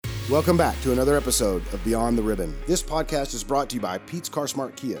Welcome back to another episode of Beyond the Ribbon. This podcast is brought to you by Pete's Car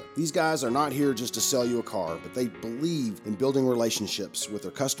Smart Kia. These guys are not here just to sell you a car, but they believe in building relationships with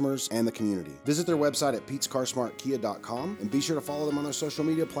their customers and the community. Visit their website at petescarsmartkia.com and be sure to follow them on their social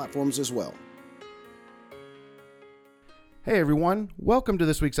media platforms as well. Hey everyone, welcome to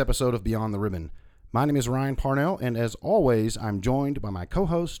this week's episode of Beyond the Ribbon. My name is Ryan Parnell, and as always, I'm joined by my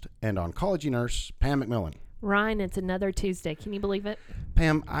co-host and oncology nurse, Pam McMillan. Ryan, it's another Tuesday. Can you believe it?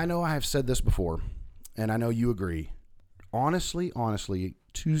 Pam, I know I have said this before, and I know you agree. Honestly,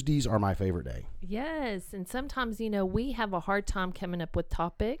 Tuesdays are my favorite day. Yes, and sometimes, we have a hard time coming up with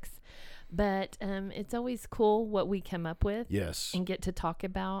topics, but it's always cool what we come up with. Yes. And get to talk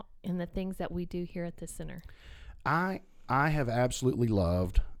about and the things that we do here at the center. I have absolutely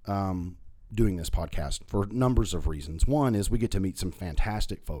loved doing this podcast for numbers of reasons. One is we get to meet some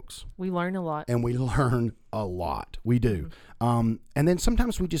fantastic folks. We learn a lot. And we learn a lot. We do. And then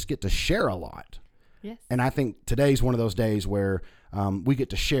sometimes we just get to share a lot. Yes. And I think today's one of those days where we get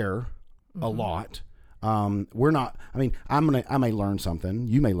to share a lot. I may learn something.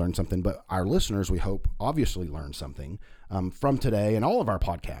 You may learn something, but our listeners, we hope, obviously learn something from today and all of our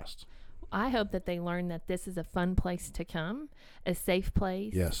podcasts. I hope that they learn that this is a fun place to come, a safe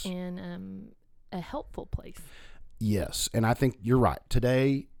place, yes, and a helpful place. Yes, and I think you're right.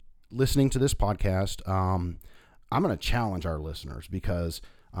 Today, listening to this podcast, I'm going to challenge our listeners because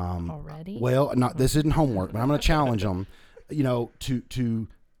already. Well, this isn't homework, but I'm going to challenge them, to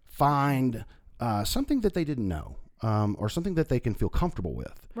find something that they didn't know, or something that they can feel comfortable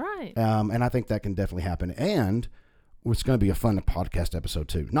with. Right. And I think that can definitely happen. And it's going to be a fun podcast episode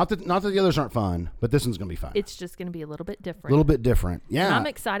too. Not that the others aren't fun, but this one's going to be fun. It's just going to be a little bit different. A little bit different. Yeah. And I'm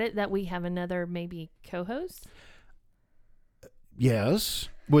excited that we have another maybe co-host. Yes.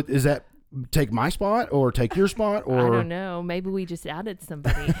 Is that take my spot or take your spot? Or I don't know. Maybe we just added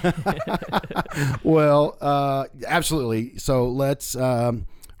somebody. Well, absolutely. So let's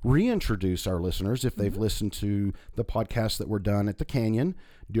reintroduce our listeners if they've listened to the podcasts that were done at the Canyon.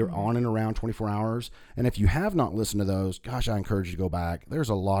 You're on and around 24 hours. And if you have not listened to those, gosh, I encourage you to go back. There's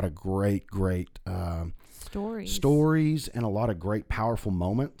a lot of great stories and a lot of great, powerful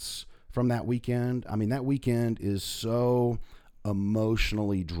moments from that weekend. I mean, that weekend is so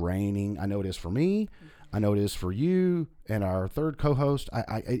emotionally draining. I know it is for me. I know it is for you and our third co-host.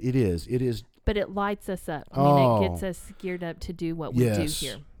 It is. But it lights us up. It gets us geared up to do what we do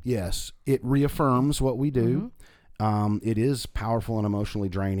here. Yes. It reaffirms what we do. It is powerful and emotionally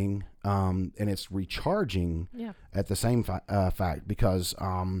draining, and it's recharging at the same fact because,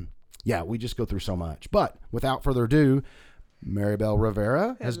 we just go through so much. But without further ado, Maribel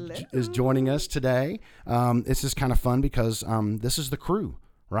Rivera is joining us today. This is kind of fun because this is the crew,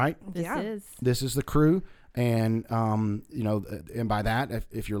 right? This is the crew. And, and by that,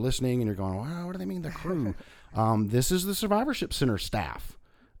 if you're listening and you're going, wow, what do they mean, the crew? This is the Survivorship Center staff.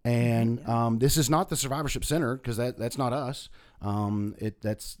 And this is not the Survivorship Center because that's not us.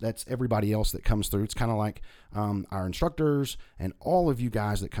 That's everybody else that comes through. It's kind of like our instructors and all of you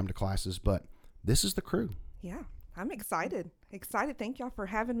guys that come to classes, but this is the crew. Yeah, I'm excited. Thank y'all for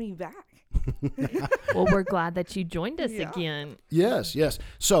having me back. Well, we're glad that you joined us again. Yes.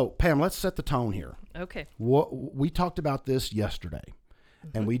 So, Pam, let's set the tone here. Okay. We talked about this yesterday,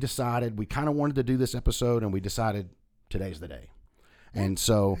 and we decided we kind of wanted to do this episode, and we decided today's the day. And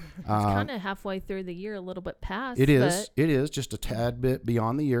so it's kind of halfway through the year, a little bit past. It is just a tad bit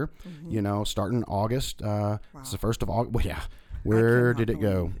beyond the year. Starting August. It's the 1st of August. Well, yeah. Where did it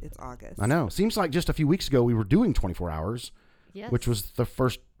go? It's August. I know. Seems like just a few weeks ago we were doing 24 hours, which was the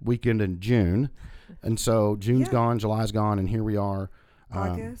first weekend in June. And so June's gone, July's gone, and here we are.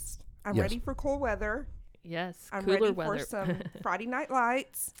 August. I'm ready for cool weather. Yes, I'm cooler ready weather. for some Friday Night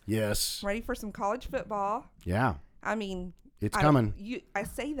Lights. Yes. I'm ready for some college football. Yeah. I mean, it's coming. I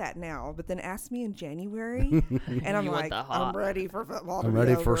say that now, but then ask me in January, and I'm like, I'm ready for football. I'm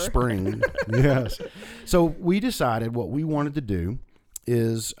ready for spring. Yes. So we decided what we wanted to do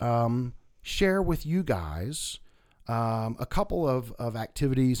is share with you guys a couple of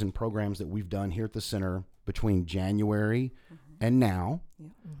activities and programs that we've done here at the center between January and now,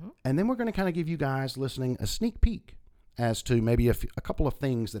 and then we're going to kind of give you guys listening a sneak peek as to maybe a couple of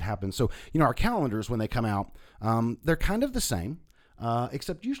things that happen. So, our calendars, when they come out, they're kind of the same,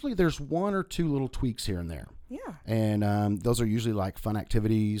 except usually there's one or two little tweaks here and there. Yeah. And those are usually like fun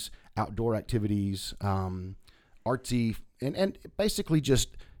activities, outdoor activities, artsy, and basically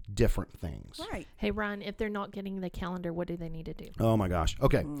just different things. Right. Hey, Ryan, if they're not getting the calendar, what do they need to do? Oh my gosh.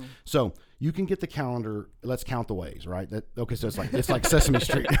 Okay. So you can get the calendar. Let's count the ways, right? Okay. So it's like Sesame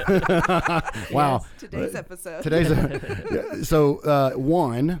Street. Wow. Yes, today's episode.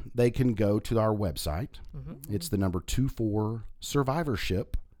 One, they can go to our website. It's the number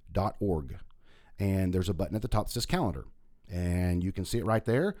 24survivorship.org. And there's a button at the top that says calendar. And you can see it right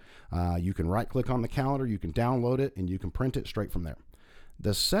there. You can right click on the calendar, you can download it, and you can print it straight from there.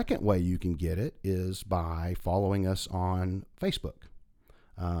 The second way you can get it is by following us on Facebook.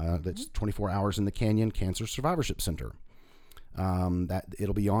 That's 24 Hours in the Canyon Cancer Survivorship Center. That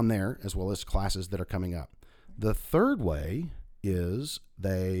it'll be on there, as well as classes that are coming up. The third way is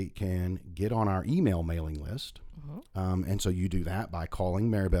they can get on our email mailing list. And so you do that by calling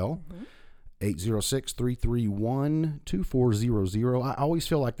Maribel. 806-331-2400. I always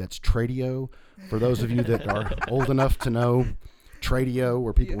feel like that's Tradio. For those of you that are old enough to know Tradio,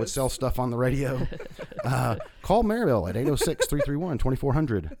 where people would sell stuff on the radio, call Maribel at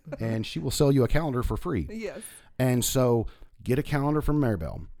 806-331-2400, and she will sell you a calendar for free. Yes. And so get a calendar from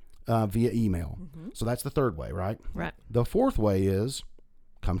Maribel via email. So that's the third way, right? Right. The fourth way is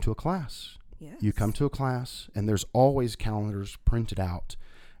come to a class. Yes. You come to a class, and there's always calendars printed out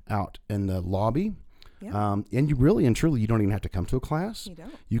in the lobby. Yeah. And you really and truly, you don't even have to come to a class. You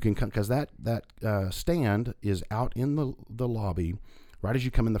don't. You can come, because that stand is out in the lobby right as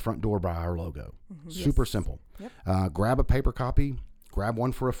you come in the front door by our logo. Super simple. Yep. Grab a paper copy, grab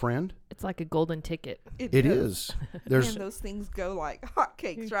one for a friend. It's like a golden ticket. It is. And those things go like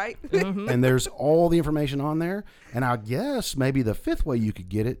hotcakes, right? And there's all the information on there. And I guess maybe the fifth way you could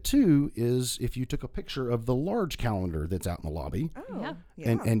get it too is if you took a picture of the large calendar that's out in the lobby. Oh,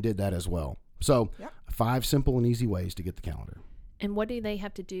 and did that as well. So 5 simple and easy ways to get the calendar. And what do they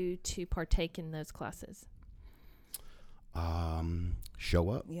have to do to partake in those classes? Show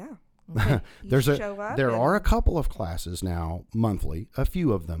up. Yeah. Okay. There are a couple of classes now monthly, a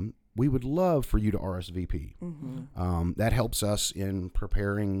few of them. We would love for you to RSVP. That helps us in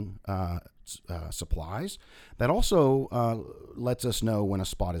preparing supplies. That also lets us know when a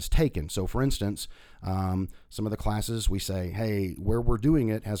spot is taken. So, for instance, some of the classes we say, hey, where we're doing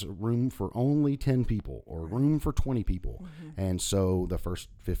it has a room for only 10 people or room for 20 people. And so the first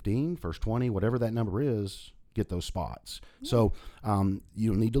 15, first 20, whatever that number is, get those spots. So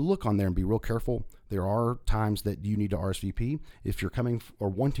you'll need to look on there and be real careful. There are times that you need to RSVP. If you're coming or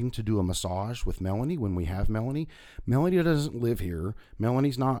wanting to do a massage with Melanie, when we have Melanie doesn't live here.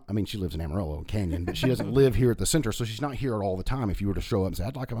 Melanie's not, she lives in Amarillo Canyon, but she doesn't live here at the center, so she's not here all the time if you were to show up and say,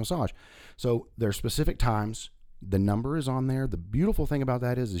 I'd like a massage. So there's specific times. The number is on there. The beautiful thing about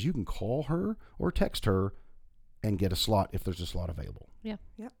that is you can call her or text her and get a slot if there's a slot available. Yeah.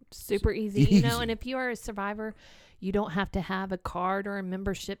 Yep. Super easy. And if you are a survivor, you don't have to have a card or a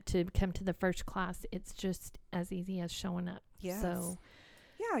membership to come to the first class. It's just as easy as showing up. Yes. So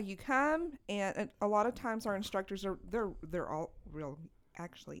yeah, you come, and a lot of times our instructors they're all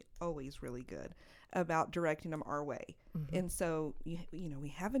actually always really good about directing them our way. And so we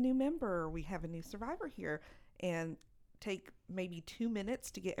have a new member, we have a new survivor here, and take maybe 2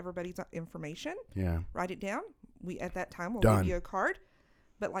 minutes to get everybody's information. Yeah. Write it down. At that time we'll Done. give you a card.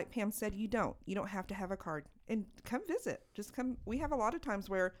 But like Pam said, you don't have to have a card, and come visit. Just come. We have a lot of times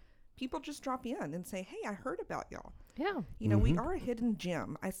where people just drop in and say, hey, I heard about y'all. yeah. We are a hidden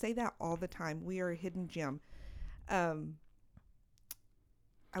gem. I say that all the time. We are a hidden gem. I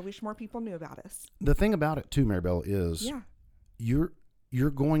wish more people knew about us. The thing about it too, Maribel, is you're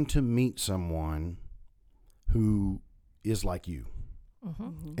going to meet someone who is like you.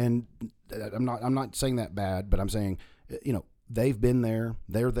 And I'm not saying that bad, but I'm saying, they've been there,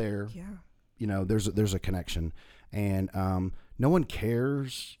 they're there. Yeah. There's a connection, and no one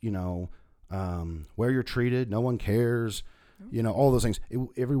cares, where you're treated. No one cares, all those things.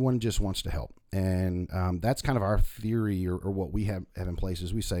 Everyone just wants to help. And that's kind of our theory or what we have in place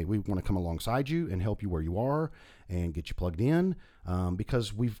is we say we want to come alongside you and help you where you are and get you plugged in,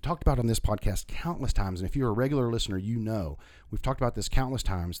 because we've talked about on this podcast countless times. And if you're a regular listener, we've talked about this countless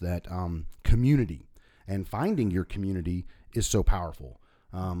times that community and finding your community is so powerful.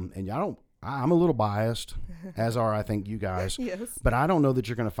 And I'm a little biased, as are I think you guys. Yes. But I don't know that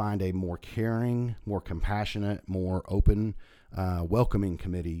you're going to find a more caring, more compassionate, more open, welcoming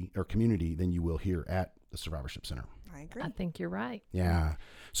community than you will here at the Survivorship Center. I agree. I think you're right. Yeah.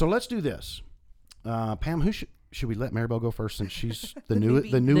 So let's do this. Pam, should we let Maribel go first since she's the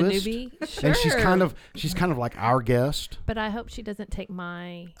newest? The newbie? Sure. And she's kind of like our guest. But I hope she doesn't take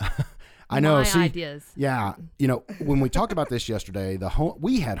my I know. My ideas. Yeah. When we talked about this yesterday,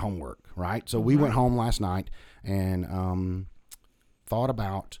 we had homework, right? So we went home last night and thought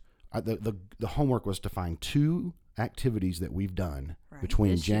about the homework was to find 2 activities that we've done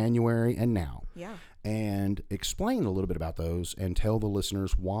between January and now. Yeah. And explain a little bit about those and tell the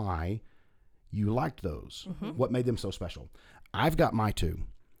listeners why you liked those, what made them so special. I've got my 2,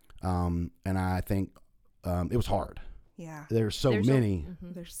 and I think it was hard. Yeah. There's so many.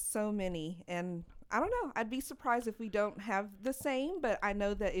 There's so many. And I don't know. I'd be surprised if we don't have the same, but I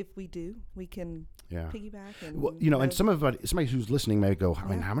know that if we do, we can piggyback. And well, and somebody who's listening may go, I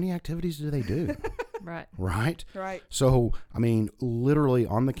mean, how many activities do they do? Right. So, I mean, literally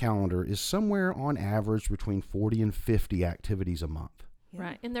on the calendar is somewhere on average between 40 and 50 activities a month. Yeah.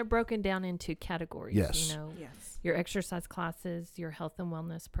 Right. And they're broken down into categories. Yes. Your exercise classes, your health and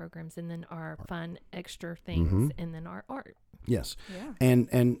wellness programs, and then our fun extra things, and then our art. Yes. Yeah.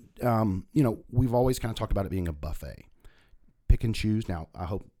 And we've always kind of talked about it being a buffet. Pick and choose. Now, I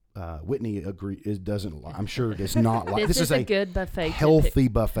hope Whitney doesn't. I'm sure it's not like this is a good buffet. Healthy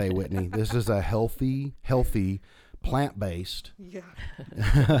buffet, Whitney. This is a healthy, plant-based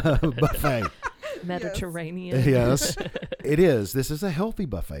buffet. Mediterranean. Yes, it is. This is a healthy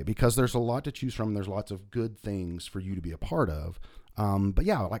buffet because there's a lot to choose from. There's lots of good things for you to be a part of. But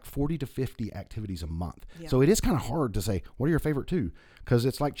yeah, like 40 to 50 activities a month. Yeah. So it is kind of hard to say, what are your favorite 2? Because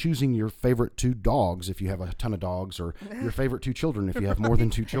it's like choosing your favorite 2 dogs if you have a ton of dogs, or your favorite 2 children if you have more than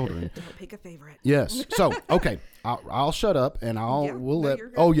 2 children. Don't pick a favorite. Yes. So, okay, I'll shut up and we'll let.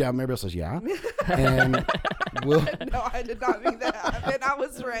 Oh yeah, Maribel says yeah, and we'll. No, I did not mean that. And I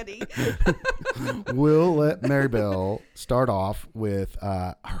was ready. We'll let Maribel start off with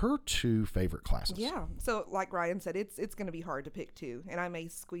her 2 favorite classes. Yeah. So, like Ryan said, it's going to be hard to pick 2, and I may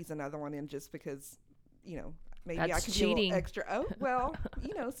squeeze another one in just because, maybe That's I can cheating. do a little extra. Oh, well,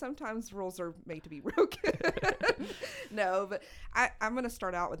 sometimes rules are made to be broken. No, but I'm going to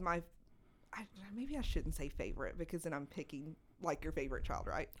start out with maybe I shouldn't say favorite, because then I'm picking like your favorite child,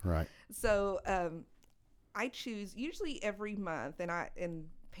 right? Right. So I choose usually every month, and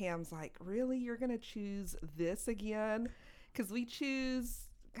Pam's like, really? You're going to choose this again? Because we choose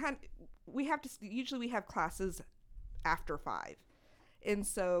usually we have classes after 5. And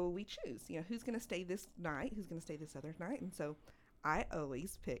so we choose, who's going to stay this night, who's going to stay this other night. And so I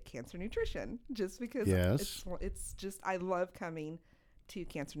always pick Cancer Nutrition just because it's just, I love coming to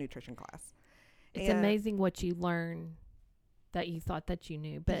Cancer Nutrition class. It's amazing what you learn that you thought that you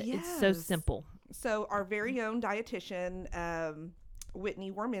knew, but it's so simple. So our very own dietitian,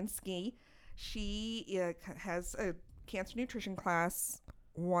 Whitney Warminski, she has a Cancer Nutrition class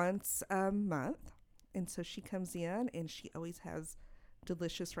once a month. And so she comes in and she always has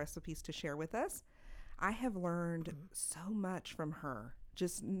delicious recipes to share with us. I have learned so much from her.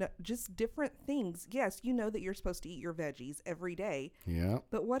 Just different things. Yes, you know that you're supposed to eat your veggies every day. Yeah.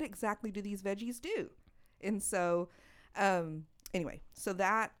 But what exactly do these veggies do? And so, anyway, so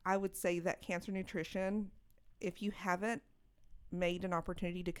that I would say that Cancer Nutrition, if you haven't made an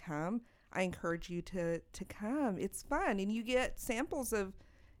opportunity to come, I encourage you to come. It's fun, and you get samples of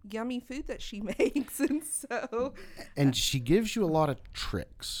yummy food that she makes, and she gives you a lot of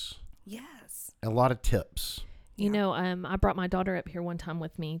tricks. Yes. A lot of tips. I brought my daughter up here one time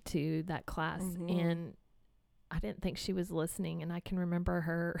with me to that class, and I didn't think she was listening. And I can remember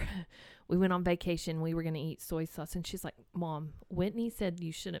her, we went on vacation, we were going to eat soy sauce, and she's like, Mom, Whitney said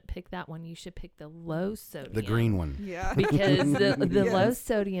you shouldn't pick that one. You should pick the low sodium. The green one. Yeah. Because the low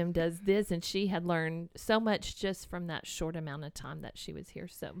sodium does this, and she had learned so much just from that short amount of time that she was here.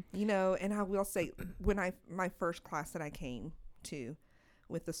 So, and I will say, when my first class that I came to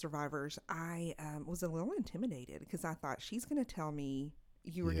with the survivors, I was a little intimidated because I thought, she's going to tell me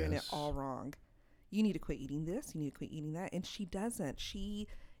you were doing it all wrong. You need to quit eating this. You need to quit eating that. And she doesn't.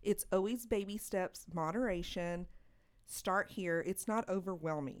 It's always baby steps, moderation, start here. It's not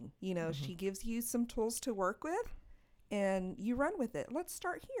overwhelming. She gives you some tools to work with and you run with it. Let's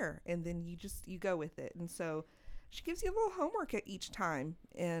start here. And then you go with it. And so she gives you a little homework at each time.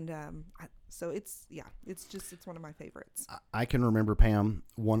 And so it's one of my favorites. I can remember, Pam,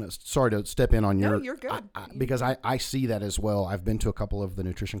 sorry to step in on your. No, you're good. Because I see that as well. I've been to a couple of the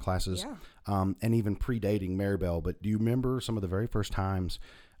nutrition classes, and even predating Maribel. But do you remember some of the very first times?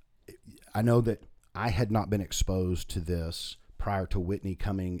 I know that I had not been exposed to this prior to Whitney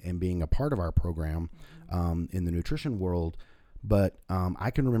coming and being a part of our program in the nutrition world. But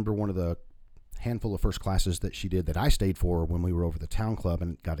I can remember one of the handful of first classes that she did that I stayed for when we were over the town club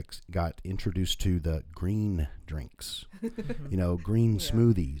and got introduced to the green drinks, green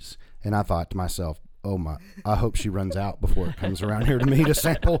smoothies. And I thought to myself, I hope she runs out before it comes around here to me to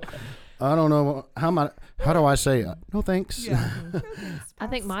sample. I don't know how do I say no thanks. Yeah. No thanks, I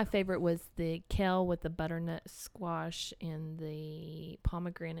think pass. my favorite was the kale with the butternut squash and the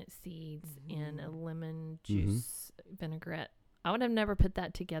pomegranate seeds and a lemon juice vinaigrette. I would have never put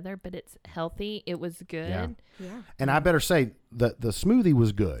that together, but it's healthy. It was good. Yeah. And I better say the smoothie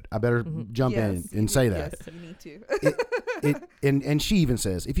was good. I better jump in and say that. Yes, me too. And she even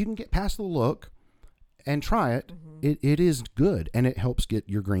says, if you can get past the look and try it, it is good, and it helps get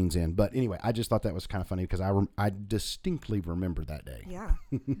your greens in. But anyway, I just thought that was kind of funny because I distinctly remember that day. Yeah.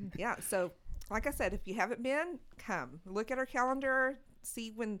 Yeah. So, like I said, if you haven't been, come. Look at our calendar,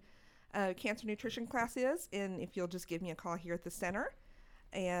 see when cancer nutrition class is, and if you'll just give me a call here at the center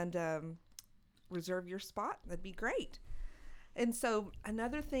and reserve your spot, that'd be great. And so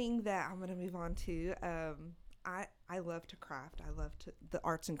another thing that I'm going to move on to, I love to craft. I love the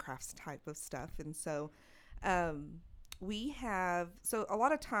arts and crafts type of stuff. And so so a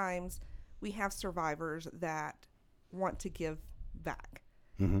lot of times we have survivors that want to give back.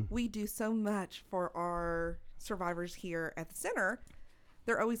 We do so much for our survivors here at the center.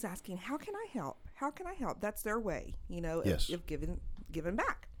 They're always asking, how can I help? How can I help? That's their way, of giving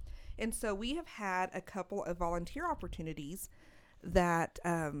back. And so we have had a couple of volunteer opportunities that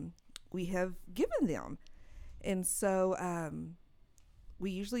we have given them. And so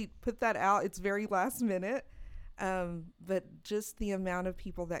we usually put that out. It's very last minute. But just the amount of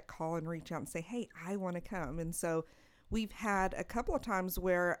people that call and reach out and say, hey, I want to come. And so we've had a couple of times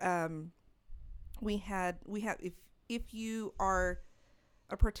where if you are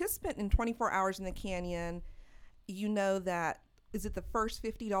a participant in 24 Hours in the Canyon, you know that is it the first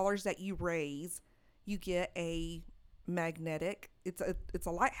 $50 that you raise, you get a magnetic. It's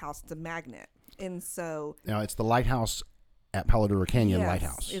a lighthouse. It's a magnet, and so now it's the lighthouse at Palo Duro Canyon yes,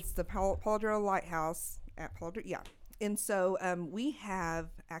 Lighthouse. It's the Palo Duro Lighthouse at Palo Duro. Yeah, and so we have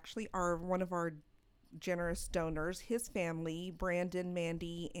actually one of our generous donors, his family, Brandon,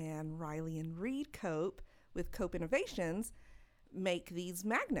 Mandy, and Riley and Reed Cope with Cope Innovations, make these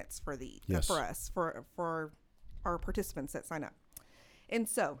magnets for us for our participants that sign up. And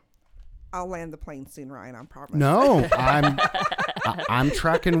so I'll land the plane soon, Ryan, I promise. No, I'm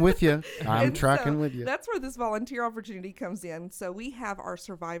tracking with you. I'm tracking with you. That's where this volunteer opportunity comes in. So we have our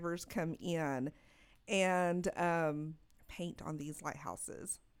survivors come in and paint on these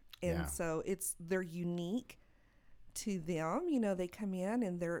lighthouses. And so they're unique to them. They come in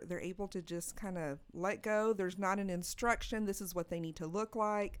and they're able to just kind of let go. There's not an instruction. This is what they need to look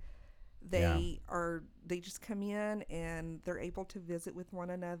like. They just come in and they're able to visit with one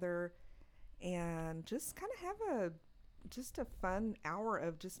another and just kind of have a fun hour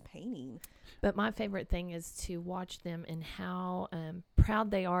of just painting. But my favorite thing is to watch them and how proud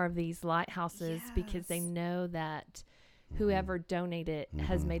they are of these lighthouses because they know that whoever donated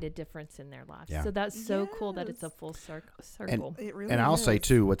has made a difference in their lives. Yeah. So that's so cool that it's a full circle. It really and I'll is. say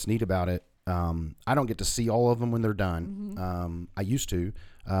too, what's neat about it, I don't get to see all of them when they're done. I used to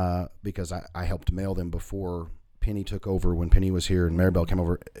because I helped mail them before Penny took over. When Penny was here and Maribel came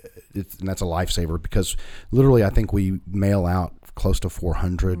over, and that's a lifesaver because literally I think we mail out close to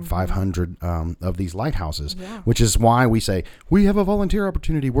 400, 500 of these lighthouses, which is why we say, we have a volunteer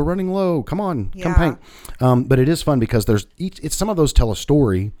opportunity. We're running low. Come on, come paint. But it is fun because it's some of those tell a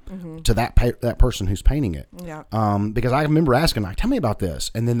story to that person who's painting it. Yeah. Because I remember asking, tell me about this.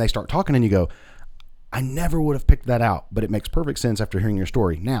 And then they start talking and you go, I never would have picked that out, but it makes perfect sense after hearing your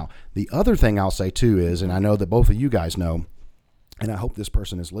story. Now, the other thing I'll say too is, and I know that both of you guys know, and I hope this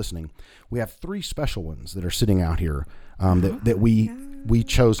person is listening, we have 3 special ones that are sitting out here that we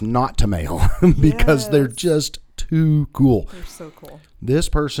chose not to mail because they're just too cool. They're so cool. This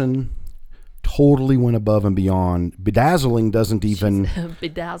person totally went above and beyond. Bedazzling doesn't even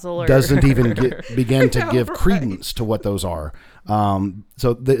begin to give credence to what those are.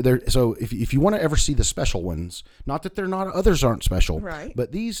 So if you want to ever see the special ones, not that others aren't special, right?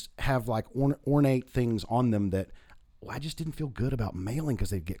 But these have like ornate things on them that I just didn't feel good about mailing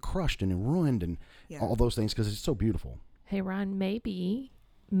because they'd get crushed and ruined and all those things because it's so beautiful. Hey, Ron, maybe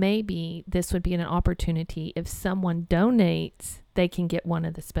this would be an opportunity. If someone donates, they can get one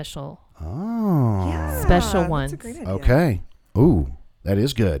of the special ones. That's a great idea. Okay. Ooh, that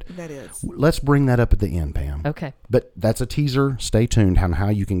is good. That is. Let's bring that up at the end, Pam. Okay. But that's a teaser. Stay tuned on how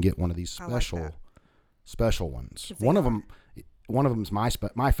you can get one of these special ones. One of them's my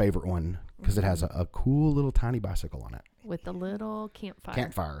favorite one because it has a cool little tiny bicycle on it with a little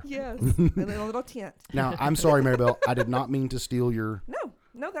campfire. Yes, and then a little tent. Now, I'm sorry, Maribel. I did not mean to steal your.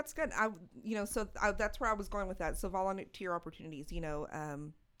 No, that's good. That's where I was going with that. So volunteer opportunities,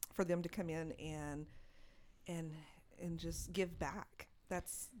 for them to come in and just give back.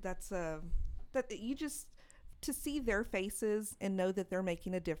 that you just to see their faces and know that they're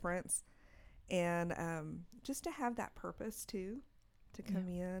making a difference, and just to have that purpose too, to come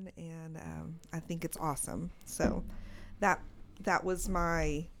in, and I think it's awesome. So that was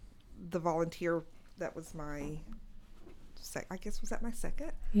the volunteer. That was my. I guess was that my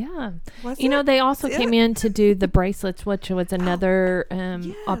second? Yeah. They also came in to do the bracelets, which was another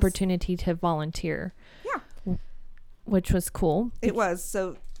opportunity to volunteer. Yeah. Which was cool. It was.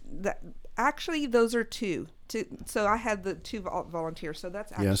 So that actually those are two. So I had the two volunteers. So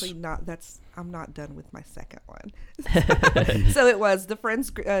that's actually I'm not done with my second one. So it was the Friends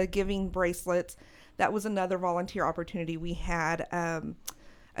giving bracelets. That was another volunteer opportunity. We had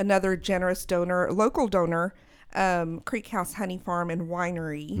another generous donor, local donor, Creek House Honey Farm and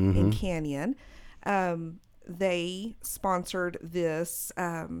Winery in Canyon. They sponsored this,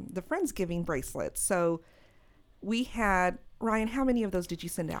 the Friendsgiving bracelets. So we had, Ryan, how many of those did you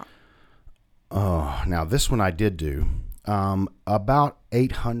send out? Oh, now this one I did do about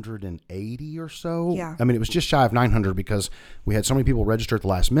 880 or so. Yeah. I mean, it was just shy of 900 because we had so many people register at the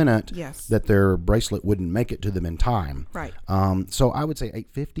last minute that their bracelet wouldn't make it to them in time. Right. So I would say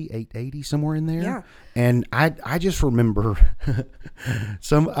 850, 880, somewhere in there. Yeah. And I just remember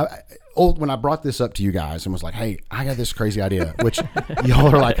when I brought this up to you guys and was like, hey, I got this crazy idea, which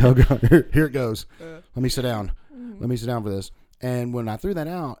y'all are like, oh, God, here it goes. Let me sit down. Let me sit down for this. And when I threw that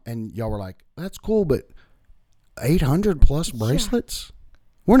out and y'all were like, that's cool, but 800 plus bracelets?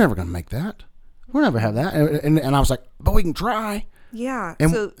 We're never going to make that. We'll never have that. And I was like, but we can try. Yeah.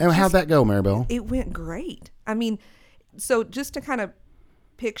 And how'd that go, Maribel? It went great. I mean, so just to kind of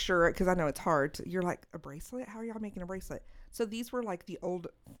picture it, because I know it's hard. You're like, a bracelet? How are y'all making a bracelet? So these were like the old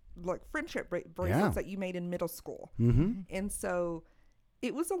friendship bracelets that you made in middle school. Mm-hmm. And so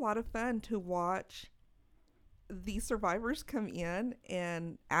it was a lot of fun to watch these survivors come in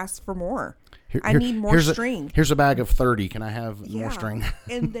and ask for more. I need more string. Here's a bag of 30. Can I have more string?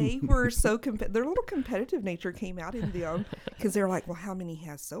 And they were so their little competitive nature came out in them because they're like, well, how many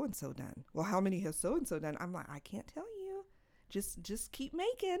has so and so done? Well, how many has so and so done? I'm like, I can't tell you. Just keep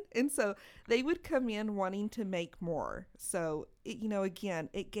making. And so they would come in wanting to make more. So again,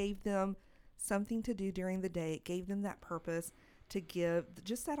 it gave them something to do during the day. It gave them that purpose to give,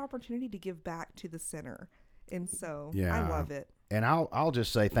 just that opportunity to give back to the center. And so I love it. And I'll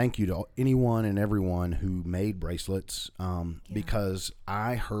just say thank you to anyone and everyone who made bracelets because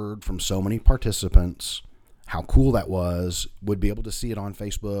I heard from so many participants how cool that was, would be able to see it on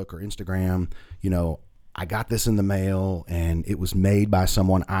Facebook or Instagram. I got this in the mail and it was made by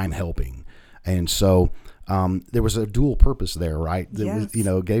someone I'm helping. And so there was a dual purpose there, right? That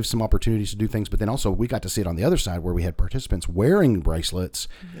was, gave some opportunities to do things, but then also we got to see it on the other side where we had participants wearing bracelets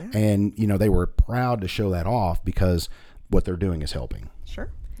and, they were proud to show that off because what they're doing is helping. Sure.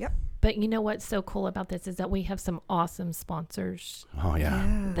 Yep. But what's so cool about this is that we have some awesome sponsors. Oh, yeah.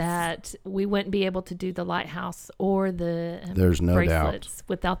 Yes. That we wouldn't be able to do the Lighthouse or the There's no bracelets doubt.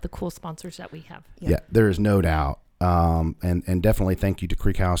 without the cool sponsors that we have. Yeah, there is no doubt. And definitely thank you to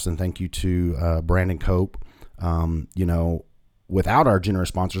Creek House and thank you to Brandon Cope. Without our generous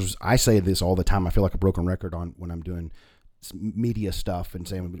sponsors, I say this all the time. I feel like a broken record when I'm doing media stuff and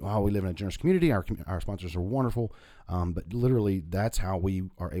saying, oh, we live in a generous community. Our sponsors are wonderful. But literally that's how we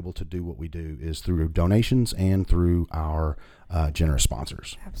are able to do what we do is through donations and through our generous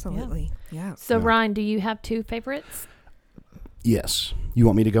sponsors. Absolutely. Yeah. So Ryan, do you have two favorites? Yes. You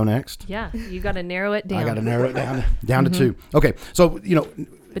want me to go next? Yeah. You got to narrow it down. I got to narrow it down to two. Okay. So,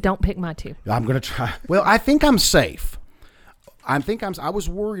 but don't pick my two. I'm going to try. Well, I think I'm safe. I was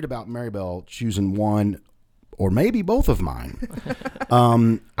worried about Maribel choosing one or maybe both of mine.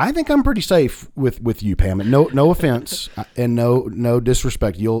 I think I'm pretty safe with you, Pam. And no offense and no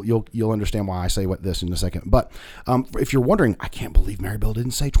disrespect. You'll understand why I say this in a second. But if you're wondering, I can't believe Maribel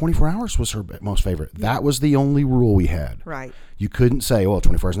didn't say 24 Hours was her most favorite. That was the only rule we had. Right. You couldn't say,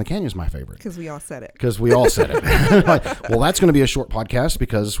 24 Hours in the Canyon is my favorite. Because we all said it. Like, well, that's going to be a short podcast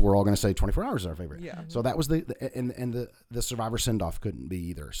because we're all going to say 24 Hours is our favorite. Yeah. So that was the Survivor send-off couldn't be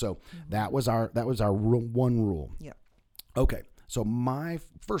either. So that was our one rule. Yeah. Okay. So my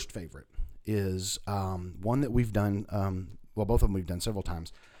first favorite is one that we've done. Both of them we've done several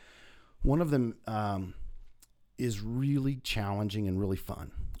times. One of them is really challenging and really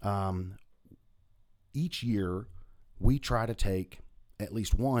fun. Each year, we try to take at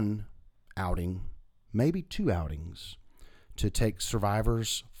least one outing, maybe two outings, to take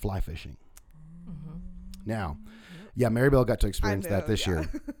survivors fly fishing. Mm-hmm. Now, Maribel got to experience that this year.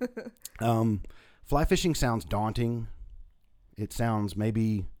 Fly fishing sounds daunting. It sounds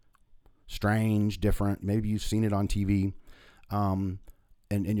maybe strange, different. Maybe you've seen it on TV.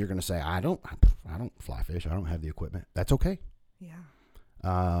 and you're going to say, I don't fly fish. I don't have the equipment. That's okay.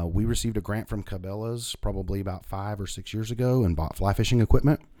 Yeah. We received a grant from Cabela's probably about 5 or 6 years ago and bought fly fishing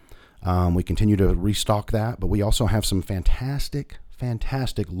equipment. We continue to restock that, but we also have some fantastic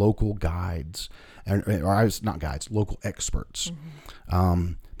local guides, not guides, local experts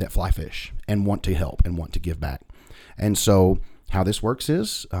that fly fish and want to help and want to give back. And so how this works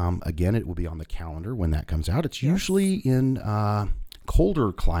is, again, it will be on the calendar when that comes out. It's usually in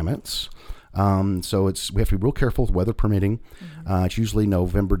colder climates. So we have to be real careful with weather permitting. It's usually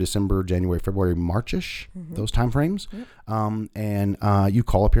November, December, January, February, March-ish, those time frames. Yep. And you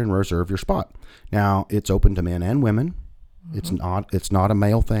call up here and reserve your spot. Now, it's open to men and women. It's not a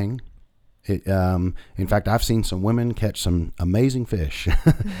male thing. In fact, I've seen some women catch some amazing fish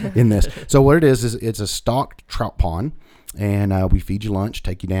in this. So what it is it's a stocked trout pond, and we feed you lunch,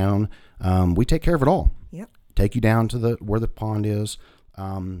 take you down. We take care of it all. Yep. Take you down to where the pond is.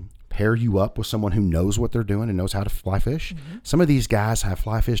 Pair you up with someone who knows what they're doing and knows how to fly fish. Some of these guys have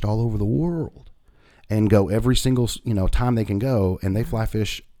fly fished all over the world and go every single time they can go, and they fly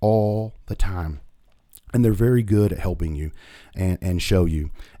fish all the time. And they're very good at helping you and show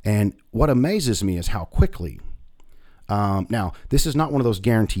you. And what amazes me is how quickly. Now, this is not one of those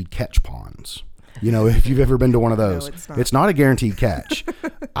guaranteed catch ponds. If you've ever been to one of those, no, it's not a guaranteed catch.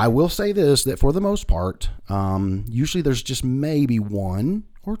 I will say this, that for the most part, usually there's just maybe one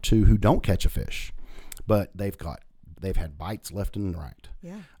or two who don't catch a fish, but they've had bites left and right.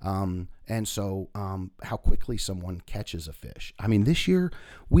 Yeah. And so how quickly someone catches a fish. I mean, this year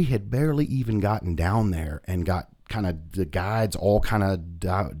we had barely even gotten down there and got kind of the guides all kind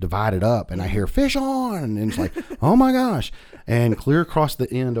of divided up, and I hear fish on, and it's like, oh my gosh. And clear across the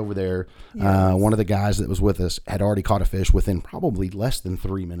end over there, one of the guys that was with us had already caught a fish within probably less than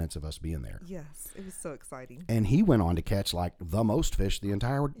 3 minutes of us being there. Yes, it was so exciting. And he went on to catch like the most fish the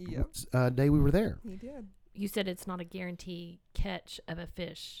entire day we were there. He did. You said it's not a guaranteed catch of a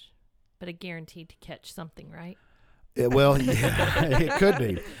fish, but a guaranteed to catch something, right? Well, yeah, it could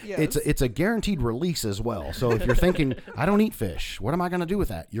be. Yes. It's a guaranteed release as well. So if you're thinking, I don't eat fish, what am I going to do with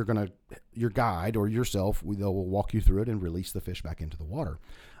that? Your guide or yourself, they'll walk you through it and release the fish back into the water.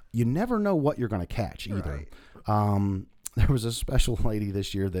 You never know what you're going to catch either. Right. There was a special lady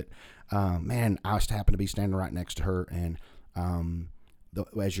this year that, I just happened to be standing right next to her, and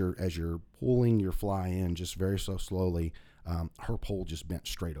as you're pulling your fly in just very so slowly, her pole just bent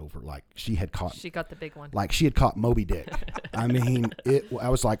straight over, like she got the big one, like she had caught Moby Dick. I mean, I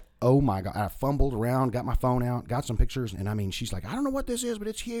was like, oh my God. I fumbled around, got my phone out, got some pictures, and I mean, she's like, I don't know what this is, but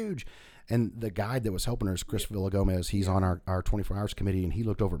it's huge. And the guide that was helping her is Chris Villagomez. He's on our 24 hours committee, and he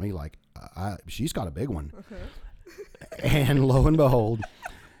looked over at me like, she's got a big one. And lo and behold,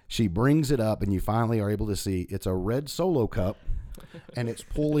 she brings it up, and you finally are able to see it's a red Solo Cup. And it's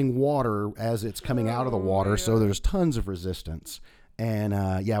pulling water as it's coming out of the water, so there's tons of resistance. And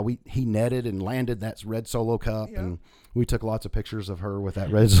he netted and landed that red Solo Cup, and we took lots of pictures of her with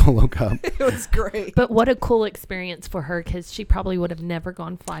that red Solo Cup. It was great. But what a cool experience for her, because she probably would have never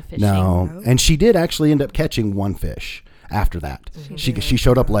gone fly fishing. No, and she did actually end up catching one fish after that. She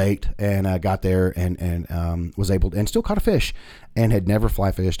showed up late and got there and was able to, and still caught a fish and had never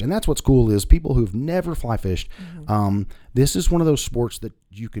fly fished. And that's what's cool is people who've never fly fished. This is one of those sports that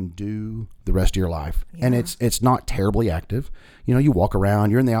you can do the rest of your life. And it's not terribly active. You walk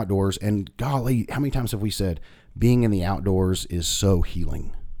around, you're in the outdoors, and golly, how many times have we said being in the outdoors is so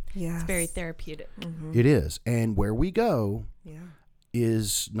healing? Yeah. It's very therapeutic. It is. And where we go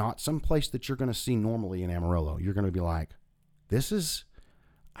is not some place that you're going to see normally in Amarillo. You're going to be like, this is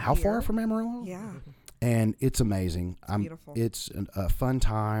how far from Amarillo? Yeah. And it's amazing. Beautiful. It's a fun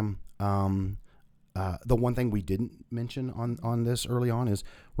time. The one thing we didn't mention on this early on is,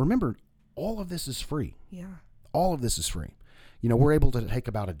 remember, all of this is free. Yeah. All of this is free. We're able to take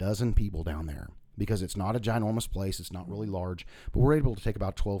about a dozen people down there because it's not a ginormous place. It's not really large, but we're able to take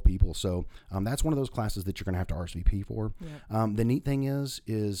about 12 people. So that's one of those classes that you're going to have to RSVP for. Yeah. The neat thing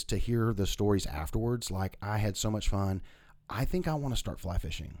is to hear the stories afterwards. Like, I had so much fun. I think I want to start fly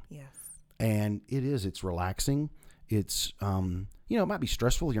fishing. Yes. And it's relaxing. It's, it might be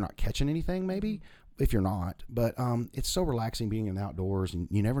stressful. You're not catching anything maybe if you're not, but it's so relaxing being in the outdoors, and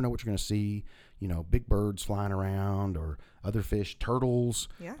you never know what you're going to see, big birds flying around or other fish, turtles.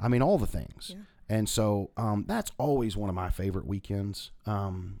 Yeah. I mean, all the things. Yeah. And so that's always one of my favorite weekends,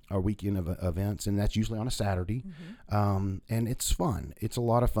 or weekend of events, and that's usually on a Saturday. And it's fun. It's a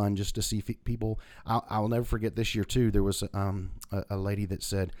lot of fun just to see people. I'll never forget this year too. There was a lady that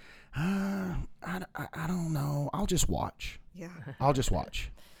said, I don't know. I'll just watch. Yeah. I'll just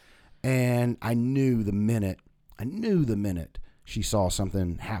watch. And I knew the minute she saw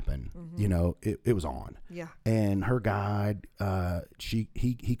something happen. You know, it was on. Yeah. And her guide,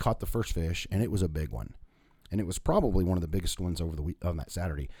 he caught the first fish, and it was a big one. And it was probably one of the biggest ones over the week on that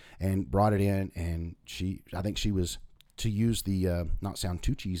Saturday, and brought it in. And I think she was, to use the, not sound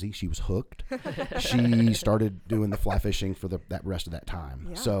too cheesy, she was hooked. She started doing the fly fishing for that rest of that time.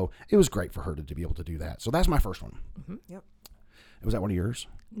 Yeah. So it was great for her to be able to do that. So that's my first one. Yep. Was that one of yours?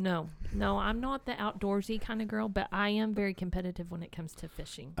 No, I'm not the outdoorsy kind of girl, but I am very competitive when it comes to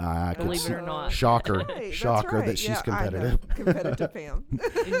fishing. Believe it or not. Shocker, right, shocker right. that she's competitive. Competitive fam.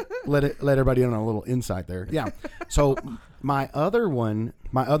 Let everybody in on a little insight there. Yeah. So my other one,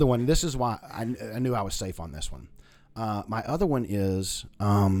 this is why I knew I was safe on this one. My other one is,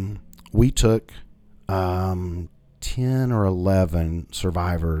 we took, 10 or 11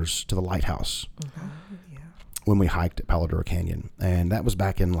 survivors to the lighthouse. When we hiked at Palo Duro Canyon. And that was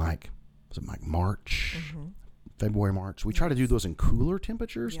back in was it March, February, March. We try to do those in cooler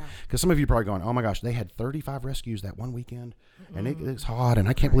temperatures, because some of you are probably going, oh my gosh, they had 35 rescues that one weekend, and it's hot, and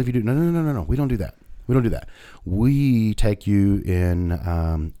I can't believe you do. No. We don't do that. We take you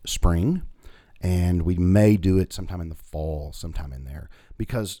in spring, and we may do it sometime in the fall, sometime in there,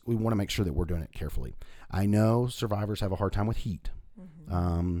 because we want to make sure that we're doing it carefully. I know survivors have a hard time with heat.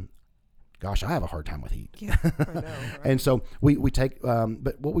 Gosh, I have a hard time with heat. Yeah, I know, right? And so we take,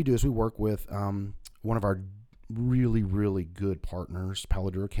 but what we do is we work with one of our really, really good partners, Palo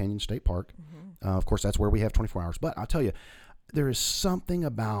Duro Canyon State Park. Of course, that's where we have 24 hours. But I'll tell you, there is something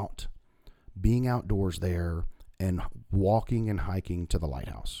about being outdoors there and walking and hiking to the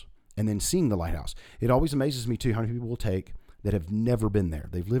lighthouse and then seeing the lighthouse. It always amazes me, too, how many people will take that have never been there.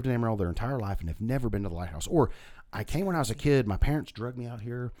 They've lived in Amarillo their entire life and have never been to the lighthouse. Or I came when I was a kid. My parents drugged me out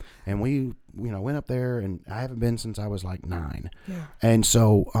here, and we, went up there, and I haven't been since I was like 9. Yeah. And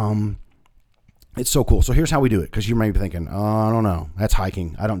so, it's so cool. So here's how we do it, because you may be thinking, oh, I don't know, that's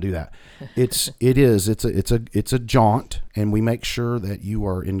hiking. I don't do that. It's a jaunt, and we make sure that you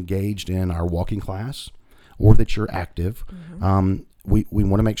are engaged in our walking class, or that you're active. We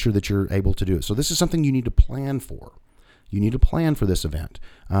want to make sure that you're able to do it. So this is something you need to plan for. You need to plan for this event.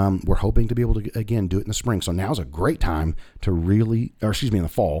 We're hoping to be able to, again, do it in the spring. So now's a great time to in the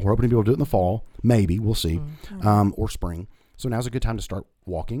fall. We're hoping to be able to do it in the fall. Maybe, we'll see, or spring. So now's a good time to start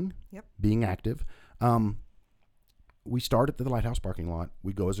walking, being active. We start at the lighthouse parking lot.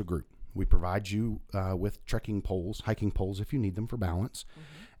 We go as a group. We provide you with trekking poles, hiking poles if you need them for balance.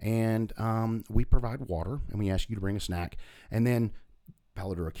 And we provide water, and we ask you to bring a snack. And then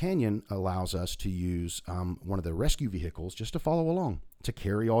Palo Duro Canyon allows us to use one of the rescue vehicles just to follow along, to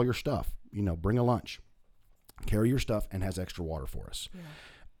carry all your stuff. Bring a lunch, carry your stuff, and has extra water for us. Yeah.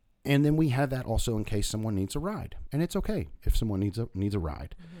 And then we have that also in case someone needs a ride, and it's okay if someone needs a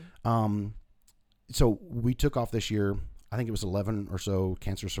ride. So we took off this year. I think it was 11 or so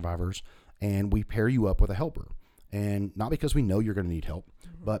cancer survivors, and we pair you up with a helper. And not because we know you're going to need help,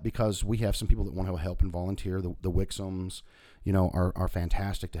 but because we have some people that want to help and volunteer. The Wixoms, are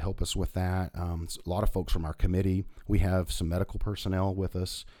fantastic to help us with that. A lot of folks from our committee. We have some medical personnel with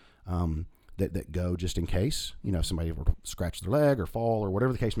us that go just in case, somebody will scratch their leg or fall or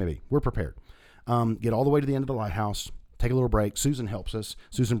whatever the case may be. We're prepared. Get all the way to the end of the lighthouse. Take a little break. Susan helps us.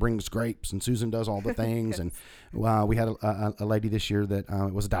 Susan brings grapes, and Susan does all the things. And we had a lady this year that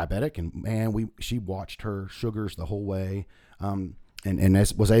was a diabetic, and man, she watched her sugars the whole way, and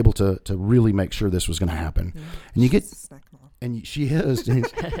was able to really make sure this was going to happen. Yeah, and you get, and she is,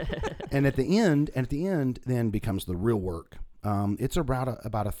 and at the end, then becomes the real work. It's about a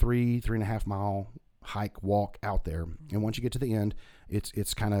 3.5 mile hike, walk out there, and once you get to the end,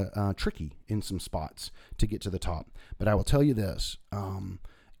 it's kind of tricky in some spots to get to the top. But I will tell you this,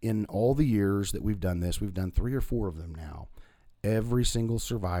 in all the years that we've done this, we've done 3 or 4 of them now, every single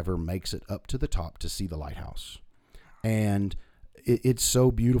survivor makes it up to the top to see the lighthouse. And it's so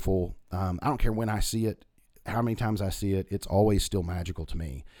beautiful. I don't care when I see it, how many times I see it, it's always still magical to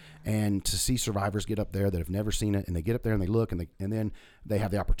me. And to see survivors get up there that have never seen it, and they get up there and they look, and then they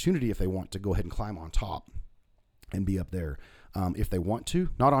have the opportunity, if they want, to go ahead and climb on top and be up there. If they want to,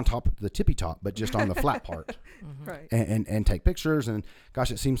 not on top of the tippy top, but just on the flat part, right? And take pictures. And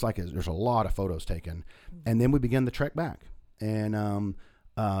gosh, it seems like there's a lot of photos taken. And then we begin the trek back, and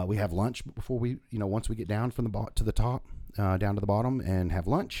we have lunch before we, once we get down from to the top, down to the bottom, and have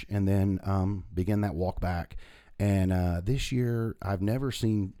lunch, and then begin that walk back. And this year, I've never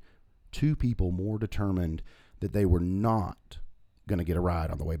seen 2 people more determined that they were not going to get a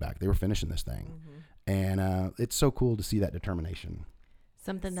ride on the way back. They were finishing this thing. And it's so cool to see that determination.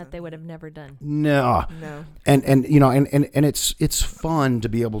 Something that they would have never done. No. And it's fun to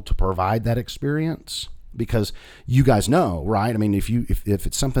be able to provide that experience because you guys know, right? I mean, if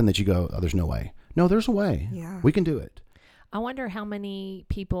it's something that you go, oh, there's no way. No, there's a way. Yeah. We can do it. I wonder how many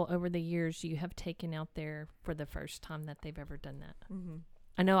people over the years you have taken out there for the first time that they've ever done that. Mm-hmm.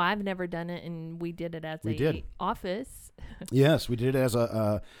 I know I've never done it, and we did it as office. Yes, we did it as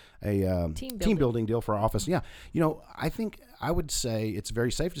a team building deal for our office. Yeah, I think I would say it's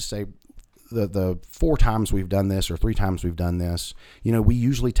very safe to say the 4 times we've done this or 3 times we've done this, we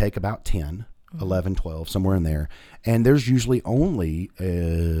usually take about 10, 11, 12, somewhere in there, and there's usually only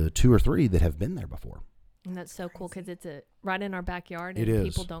 2 or 3 that have been there before. And that's so cool because it's right in our backyard, and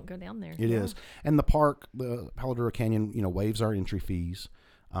people don't go down there. It is. And the park, the Palo Duro Canyon, waives our entry fees.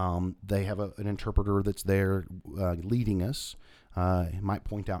 They have an interpreter that's there leading us. Might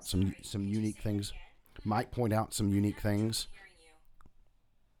point out some unique things. Might point out some unique things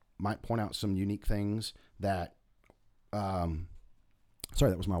that.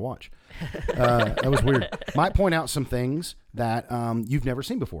 Sorry, that was my watch. That was weird. Might point out some things that you've never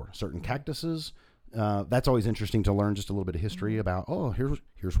seen before. Certain cactuses. That's always interesting to learn just a little bit of history about,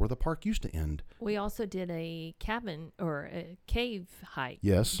 here's where the park used to end. We also did a cabin or a cave hike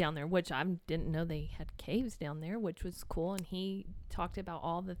down there, which I didn't know they had caves down there, which was cool. And he talked about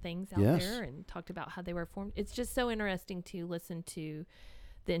all the things out there and talked about how they were formed. It's just so interesting to listen to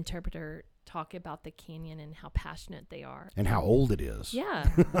the interpreter talk about the canyon and how passionate they are. And how old it is. Yeah.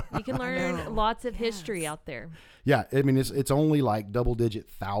 You can learn lots of history out there. Yeah. I mean, it's only like double-digit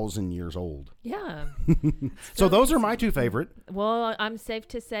 1,000 years old. Yeah. So those are my 2 favorite. Well, I'm safe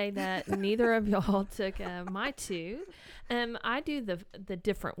to say that neither of y'all took my 2. I do the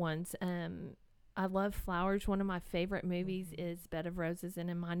different ones. I love flowers. One of my favorite movies is Bed of Roses. And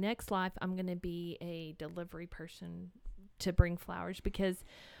in my next life, I'm going to be a delivery person to bring flowers, because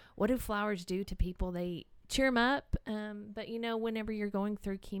what do flowers do to people? They cheer them up. But whenever you're going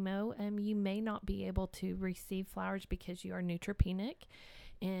through chemo, you may not be able to receive flowers because you are neutropenic.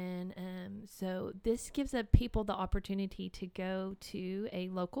 And so this gives people the opportunity to go to a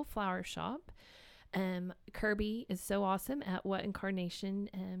local flower shop. Kirby is so awesome at What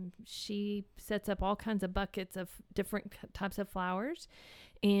Incarnation. She sets up all kinds of buckets of different types of flowers,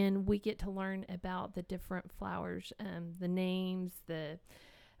 and we get to learn about the different flowers, the names,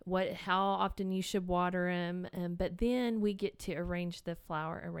 how often you should water them. But then we get to arrange the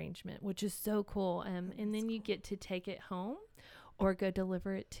flower arrangement, which is so cool. And then you get to take it home or go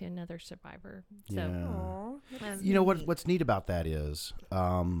deliver it to another survivor. So, what's neat about that is,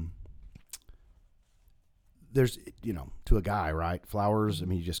 there's, to a guy, right? Flowers, I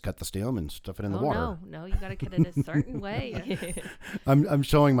mean, you just cut the stem and stuff it in the water. No, you got to cut it a certain way. I'm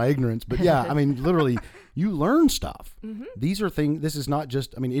showing my ignorance, but yeah, I mean, literally, you learn stuff. Mm-hmm. These are things, this is not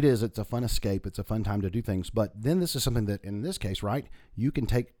just, I mean, it's a fun escape. It's a fun time to do things, but then this is something that, in this case, right, you can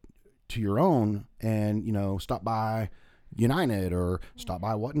take to your own and, stop by United or stop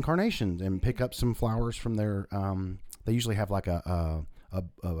by What Incarnations and pick up some flowers from their, they usually have like a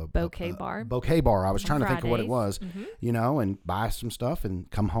bouquet bar. Bouquet bar. I was trying Fridays. to think of what it was, and buy some stuff and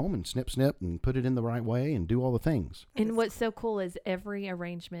come home and snip and put it in the right way and do all the things. And what's so cool is every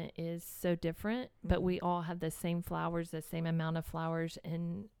arrangement is so different, but we all have the same flowers, the same amount of flowers,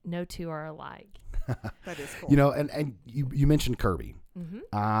 and no 2 are alike. That is cool. And you mentioned Kirby. Mm-hmm.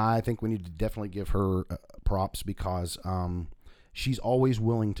 I think we need to definitely give her props because she's always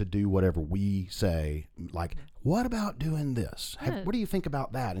willing to do whatever we say. Like, what about doing this? What do you think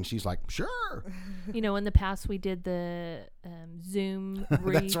about that? And she's like, sure. In the past we did the Zoom.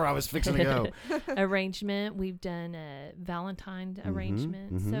 That's where I was fixing to go. Arrangement. We've done a Valentine's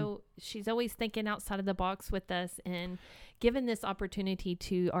arrangement. Mm-hmm. So she's always thinking outside of the box with us and giving this opportunity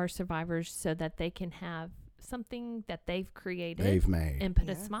to our survivors so that they can have something that they've created, made, and put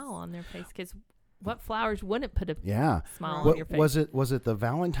a smile on their face. Because what flowers wouldn't put a smile on your face? Was it the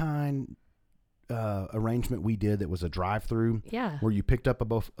Valentine arrangement we did that was a drive-through? Yeah. Where you picked up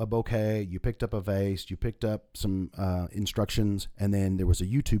a bouquet, you picked up a vase, you picked up some instructions, and then there was a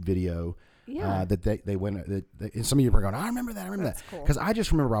YouTube video that they went. And some of you were going, I remember that. That's cool. Because I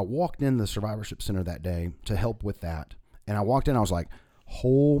just remember I walked in the survivorship center that day to help with that, and I walked in, I was like,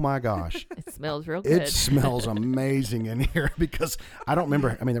 oh my gosh. It smells real good. It smells amazing in here because I don't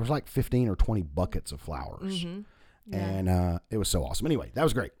remember. I mean, there was like 15 or 20 buckets of flowers. Mm-hmm. Yeah. And it was so awesome. Anyway, that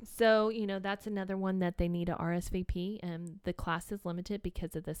was great. So, that's another one that they need a RSVP. The class is limited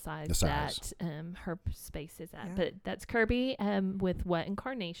because of the size. That her space is at. Yeah. But that's Kirby with What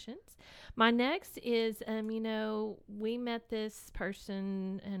Incarnations. My next is, we met this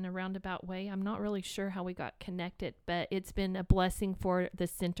person in a roundabout way. I'm not really sure how we got connected, but it's been a blessing for the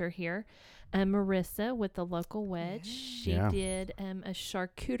center here. Marissa with the local wedge. She did a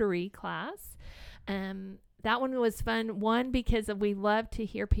charcuterie class. That one was fun. One, because we love to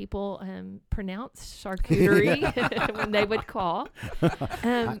hear people pronounce charcuterie when they would call.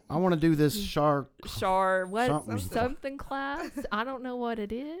 I want to do this something class. I don't know what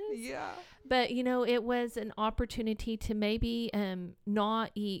it is. Yeah. But, it was an opportunity to maybe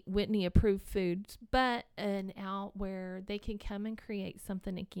not eat Whitney approved foods, but an out where they can come and create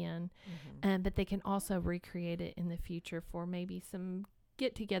something again. But they can also recreate it in the future for maybe some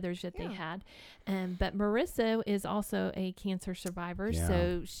get-togethers that they had. But Marissa is also a cancer survivor,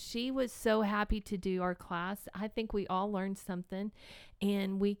 so she was so happy to do our class. I think we all learned something,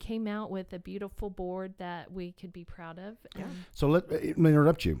 and we came out with a beautiful board that we could be proud of. So let me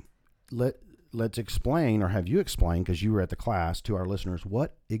interrupt you. Let's explain, or have you explain, because you were at the class, to our listeners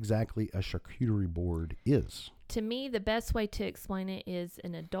what exactly a charcuterie board is. To me, the best way to explain it is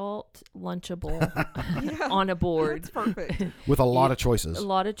an adult Lunchable on a board. That's perfect. With a lot of choices. A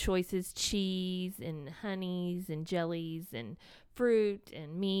lot of choices, cheese and honeys and jellies and fruit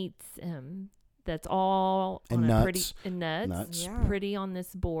and meats. That's all and on nuts. a pretty and nuts. Pretty on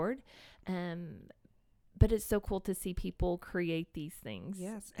this board. But it's so cool to see people create these things.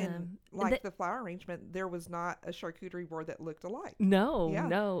 Yes. And like the flower arrangement, there was not a charcuterie board that looked alike.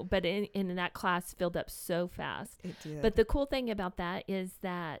 No. But in that class filled up so fast. It did. But the cool thing about that is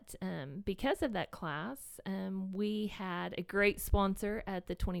that because of that class, we had a great sponsor at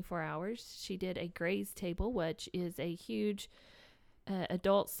the 24 hours. She did a Gray's Table, which is a huge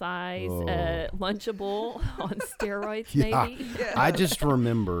adult size Lunchable on steroids, maybe. Yeah. I just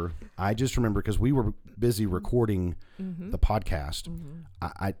remember because we were busy recording the podcast.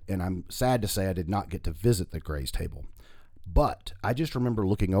 And I'm sad to say I did not get to visit the Gray's Table, but I just remember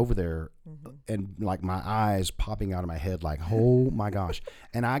looking over there and like my eyes popping out of my head, like, oh my gosh.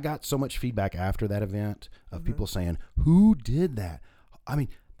 And I got so much feedback after that event of people saying, who did that? I mean,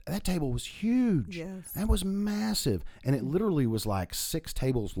 that table was huge. Yes. That was massive. And it literally was like 6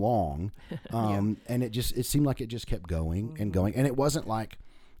 tables long. And it seemed like it just kept going and going. And it wasn't like,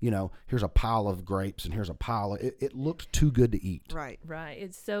 here's a pile of grapes and here's a pile of, it looked too good to eat. Right.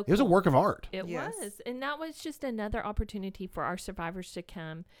 It's so cool. It was a work of art. It was. And that was just another opportunity for our survivors to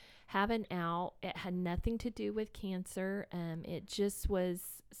come have an out. It had nothing to do with cancer. It just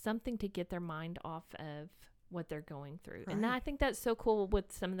was something to get their mind off of what they're going through. Right. And I think that's so cool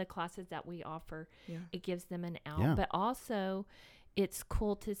with some of the classes that we offer. It gives them an out, but also it's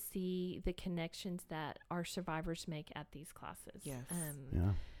cool to see the connections that our survivors make at these classes.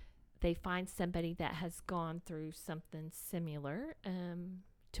 They find somebody that has gone through something similar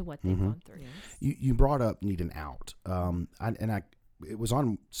to what they've gone through. You brought up need an out. It was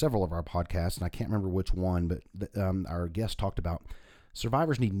on several of our podcasts, and I can't remember which one, but our guest talked about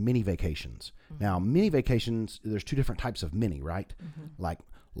survivors need mini vacations. Now, mini vacations, there's 2 different types of mini, right? Like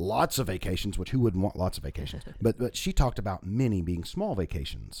lots of vacations, which who wouldn't want lots of vacations? But she talked about mini being small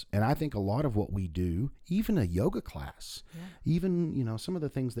vacations. And I think a lot of what we do, even a yoga class, even, some of the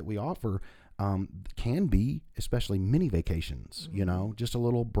things that we offer can be especially mini vacations, just a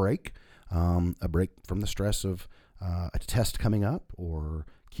little break, a break from the stress of a test coming up or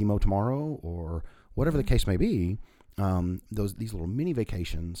chemo tomorrow or whatever the case may be. These little mini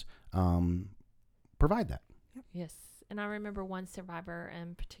vacations provide that. Yes. And I remember one survivor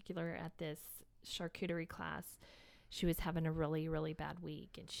in particular at this charcuterie class. She was having a really, really bad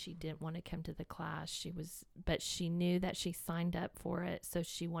week and she didn't want to come to the class. But she knew that she signed up for it. So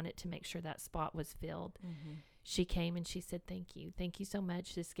she wanted to make sure that spot was filled. She came and she said, thank you so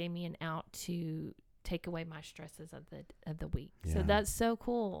much. This gave me an out to take away my stresses of the week. So that's so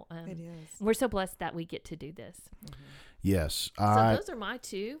cool. It is. We're so blessed that we get to do this. Yes. So those are my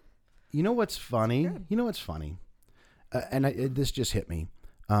 2. You know what's funny? This just hit me.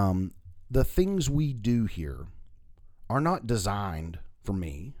 The things we do here are not designed for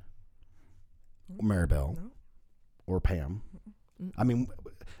me, or Maribel, or Pam. I mean,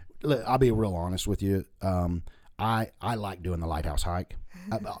 I'll be real honest with you. I like doing the lighthouse hike.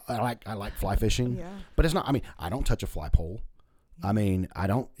 I like fly fishing, but it's not. I mean, I don't touch a fly pole. I mean, I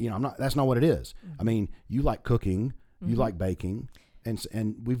don't. I'm not. That's not what it is. I mean, you like cooking, you like baking,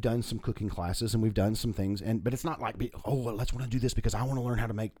 and we've done some cooking classes and we've done some things. But it's not like, let's want to do this because I want to learn how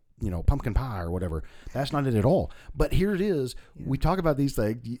to make pumpkin pie or whatever. That's not it at all. But here it is. We talk about these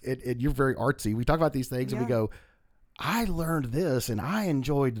things. And you're very artsy. We talk about these things and we go, I learned this and I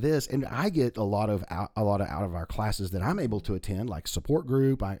enjoyed this, and I get a lot out of our classes that I'm able to attend, like support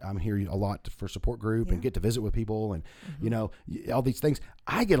group. I'm here a lot for support group and get to visit with people, and all these things.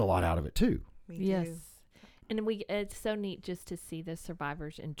 I get a lot out of it too. Yes, and it's so neat just to see the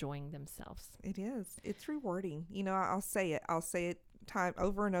survivors enjoying themselves. It is. It's rewarding. I'll say it time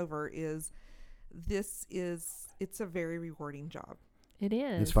over and over is it's a very rewarding job. It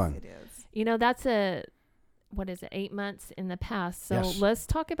is. It's fun. It is. You know, that's 8 months in the past. So Yes. let's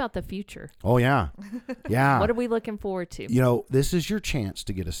talk about the future. Oh, yeah. Yeah. What are we looking forward to? You know, this is your chance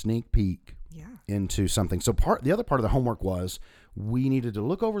to get a sneak peek Yeah. into something. So the other part of the homework was we needed to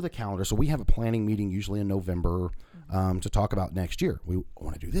look over the calendar. So we have a planning meeting usually in November to talk about next year. We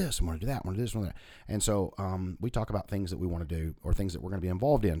want to do this, we want to do that, we want to do this, we want to do that. And so we talk about things that we want to do or things that we're going to be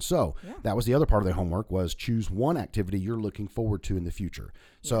involved in. So that was the other part of the homework was choose one activity you're looking forward to in the future.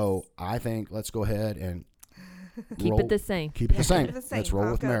 So I think let's go ahead and keep it the same. Keep it the same. Keep it the same. Let's roll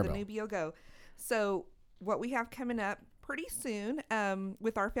I'll with go. Maribel. The newbie will go. So what we have coming up pretty soon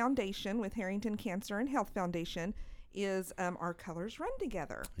with our foundation, with Harrington Cancer and Health Foundation, is our Colors Run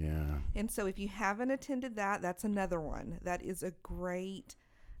Together. Yeah. And so if you haven't attended that, that's another one. That is a great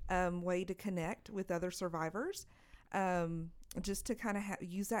way to connect with other survivors, just to kind of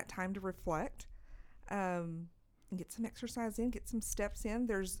use that time to reflect, and get some exercise in, get some steps in.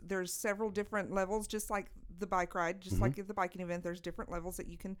 There's several different levels, just like the bike ride, just like at the biking event, there's different levels that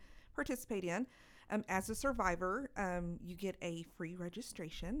you can participate in. As a survivor, you get a free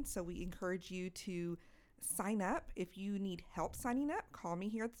registration. So we encourage you to sign up. If you need help signing up, call me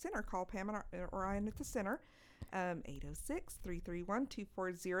here at the center. Call Pam or I am at the center.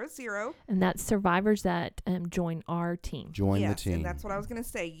 806-331-2400. And that's survivors that join our team. Join the team. And that's what I was going to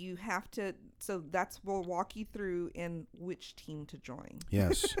say. You have to, so we'll walk you through in which team to join.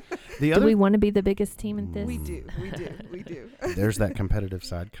 Yes. Do we want to be the biggest team in this? We do. There's that competitive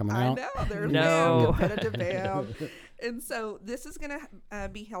side coming out. I know. There's competitive Bam. And so this is going to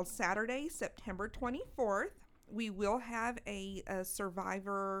be held Saturday, September 24th. We will have a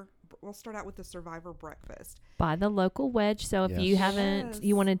survivor. We'll start out with the survivor breakfast By the local wedge. So if you haven't,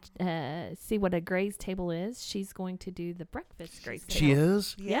 you want to see what a Gray's Table is, she's going to do the breakfast Gray's Table. She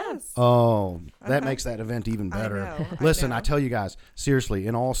is? Yes. Oh, that makes that event even better. I know. Listen, I tell you guys, seriously,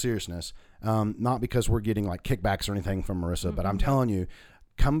 in all seriousness, not because we're getting like kickbacks or anything from Marissa, but I'm telling you,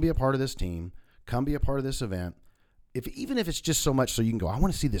 come be a part of this team. Come be a part of this event. Even if it's just so much so you can go, I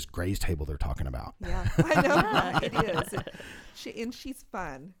want to see this Gray's Table they're talking about. Yeah, I know. It is. She's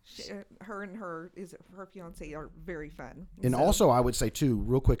fun. Her and her fiance are very fun. And also, I would say too,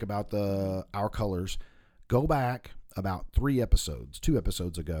 real quick about Our Colors. Go back about 2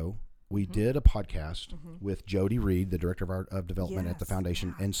 episodes ago. We did a podcast with Jody Reed, the director of development at the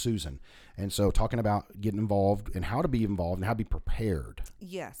foundation, and Susan. And so talking about getting involved and how to be involved and how to be prepared.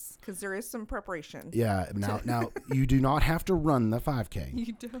 Yes, because there is some preparation. Yeah. Now you do not have to run the 5K.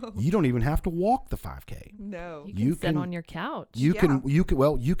 You don't. You don't even have to walk the 5K. No. You can sit on your couch. You can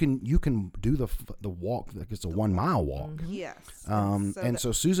do the walk. Like it's a 1 mile walk. Yes.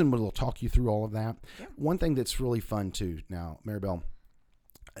 So Susan will talk you through all of that. Yeah. One thing that's really fun too. Now, Maribel,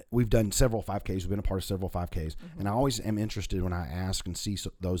 we've done several 5Ks. We've been a part of several 5Ks. And I always am interested when I ask and see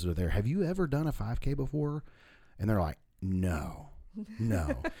those that are there, have you ever done a 5K before? And they're like, no.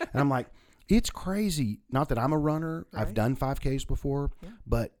 And I'm like, it's crazy. Not that I'm a runner. Right. I've done 5Ks before,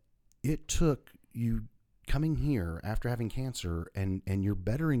 but it took you coming here after having cancer and you're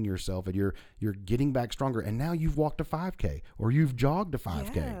bettering yourself and you're getting back stronger. And now you've walked a 5K or you've jogged a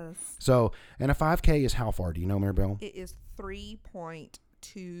 5K. Yes. So, and a 5K is how far? Do you know, Maribel? It is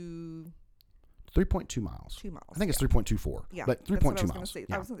 3.2 miles. 2 miles. I think it's 3.24. Yeah, but 3.2 miles. Yeah.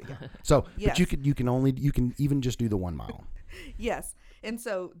 So, yes. but you can even just do the 1 mile. Yes. And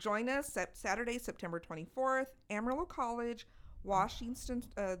so join us Saturday, September 24th, Amarillo College,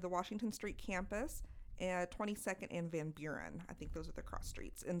 the Washington Street campus, 22nd and Van Buren. I think those are the cross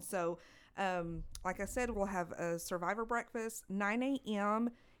streets. And so, like I said, we'll have a survivor breakfast. 9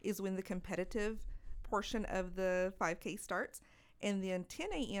 a.m. is when the competitive portion of the 5K starts. And then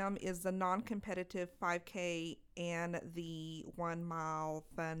 10 a.m. is the non-competitive 5K and the 1 mile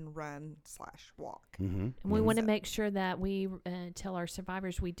fun run / walk. Mm-hmm. And we want to make sure that we tell our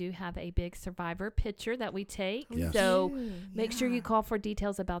survivors we do have a big survivor picture that we take. Yes. So make sure you call for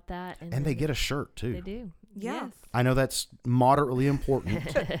details about that. And they get a shirt too. They do. Yeah. Yes. I know that's moderately important.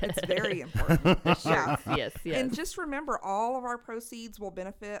 It's very important. Yes. And just remember, all of our proceeds will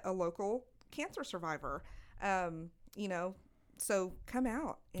benefit a local cancer survivor. So come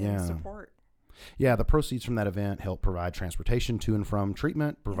out and support. Yeah, the proceeds from that event help provide transportation to and from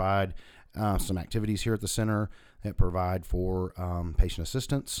treatment, provide some activities here at the center that provide for patient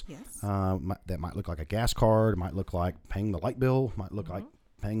assistance. Yes. That might look like a gas card, might look like paying the light bill, might look like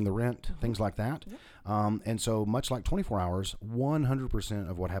paying the rent, things like that. And so much like 24 hours, 100%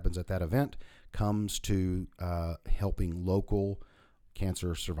 of what happens at that event comes to helping local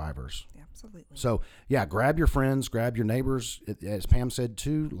cancer survivors. Absolutely. So yeah, grab your friends, grab your neighbors. As Pam said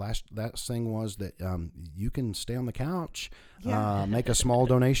too, last thing was that you can stay on the couch, make a small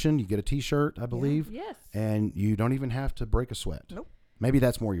donation. You get a T-shirt, I believe. Yes. And you don't even have to break a sweat. Nope. Maybe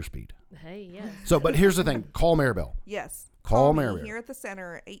that's more your speed. Hey, yes. So, but here's the thing: call Maribel. Yes. Call me Maribel here at the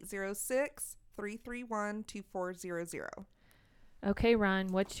center, 806-331-2400. Okay, Ryan,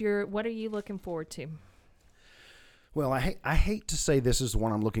 what are you looking forward to? Well, I hate to say this is the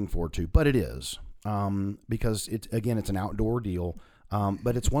one I'm looking forward to, but it is because it's an outdoor deal.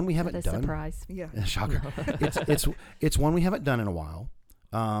 But it's one we haven't done. Surprise. Yeah. Shocker. It's one we haven't done in a while.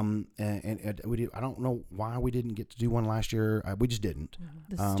 And I don't know why we didn't get to do one last year. We just didn't.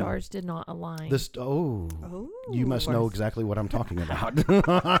 The stars did not align. You must know exactly what I'm talking about.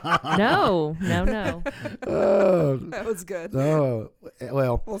 No. That was good. Well,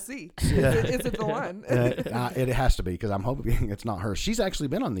 we'll see. Is it the one? It has to be, because I'm hoping it's not her. She's actually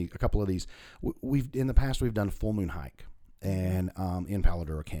been on a couple of these. In the past we've done Full Moon Hike and in Palo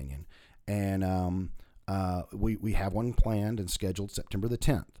Duro Canyon, and we have one planned and scheduled September the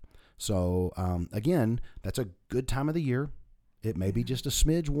 10th. So again, that's a good time of the year. It may be just a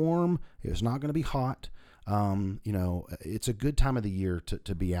smidge warm. It's not going to be hot. It's a good time of the year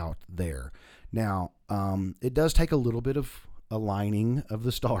to be out there. Now, it does take a little bit of aligning of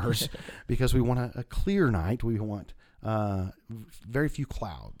the stars because we want a clear night. We want very few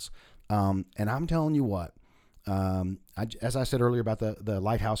clouds. And I'm telling you what, as I said earlier about the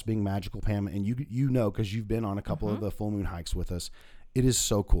lighthouse being magical, Pam, and you know, because you've been on a couple of the full moon hikes with us, it is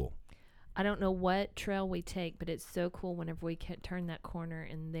so cool. I don't know what trail we take, but it's so cool whenever we can turn that corner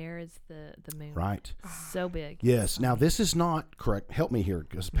and there is the moon. Right. So big. Yes. Now, this is not correct. Help me here,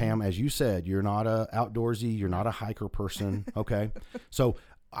 because Pam, as you said, you're not a outdoorsy, you're not a hiker person. Okay. So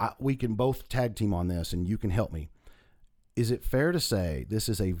we can both tag team on this, and you can help me. Is it fair to say this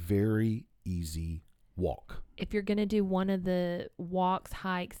is a very easy walk? If you're going to do one of the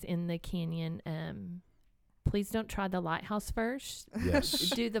hikes in the canyon, please don't try the lighthouse first. Yes.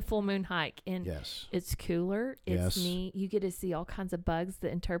 Do the full moon hike. And yes, it's cooler. It's neat. You get to see all kinds of bugs.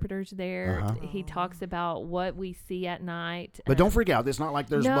 The interpreter's there. He talks about what we see at night. But don't freak out. It's not like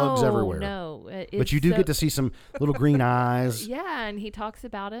there's bugs everywhere. No. But you do get to see some little green eyes. Yeah, and he talks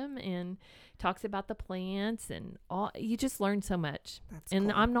about them and talks about the plants and all. You just learn so much. That's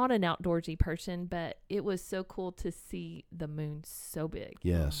cool. I'm not an outdoorsy person, but it was so cool to see the moon so big.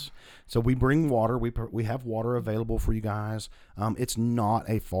 Yes. So we bring water. We have water available for you guys. It's not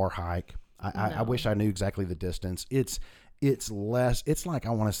a far hike. I wish I knew exactly the distance. It's less. It's like,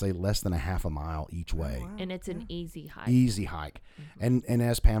 I want to say less than a half a mile each way. Oh, wow. And it's an easy hike. Easy hike. And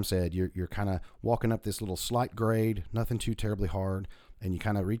as Pam said, you're kind of walking up this little slight grade, nothing too terribly hard. And you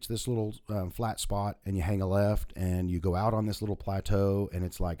kind of reach this little flat spot, and you hang a left, and you go out on this little plateau, and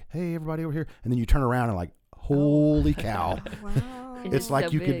it's like, hey, everybody over here. And then you turn around and like, holy cow. Wow. It's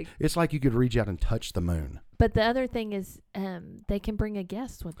like you could reach out and touch the moon. But the other thing is they can bring a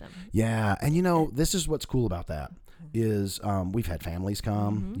guest with them. Yeah. And this is what's cool about that is we've had families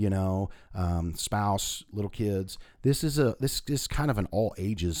come, spouse, little kids. This is kind of an all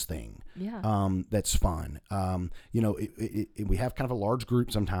ages thing. Yeah. That's fun. We have kind of a large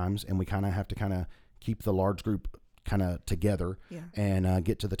group sometimes, and we kind of have to keep the large group kind of together and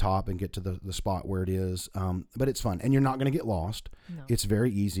get to the top and get to the spot where it is. But it's fun, and you're not going to get lost. No. It's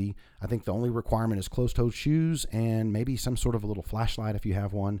very easy. I think the only requirement is closed-toed shoes and maybe some sort of a little flashlight if you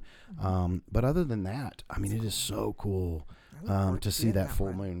have one. But other than that, I mean, it is so cool to see that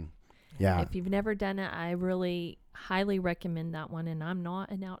full moon. Yeah. If you've never done it, I really highly recommend that one. And I'm not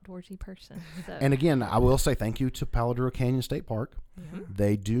an outdoorsy person. So. And again, I will say thank you to Palo Duro Canyon State Park.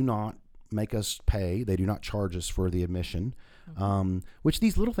 They do not make us pay. They do not charge us for the admission, which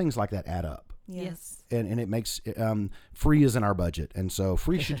these little things like that add up. Yes. And it makes free is in our budget. And so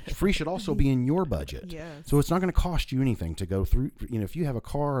free should also be in your budget. Yes. So it's not going to cost you anything to go through. If you have a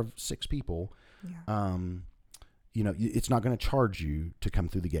car of 6 people, it's not going to charge you to come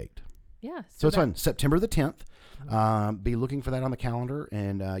through the gate. Yeah. So it's fun. September the 10th. Be looking for that on the calendar.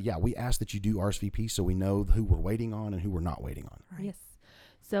 And we ask that you do RSVP so we know who we're waiting on and who we're not waiting on. Right. Yes.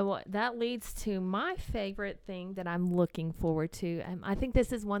 So that leads to my favorite thing that I'm looking forward to. I think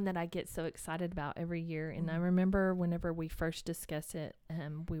this is one that I get so excited about every year. And I remember whenever we first discussed it,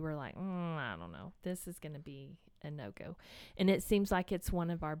 we were like, I don't know, this is going to be a no-go. And it seems like it's one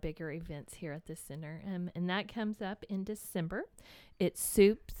of our bigger events here at the center. And that comes up in December. It's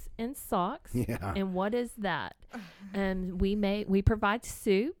Soups and Socks. Yeah. And what is that? We provide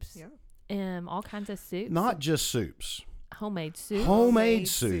soups. Yeah. All kinds of soups. Not just soups. homemade soup. Homemade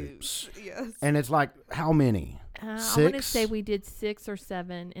soups. Yes. And it's like, how many? I 6? want to say we did 6 or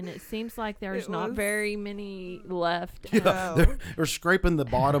 7, and it seems like there's not very many left. Yeah, they're scraping the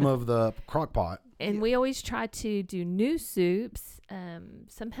bottom of the crock pot. And we always try to do new soups,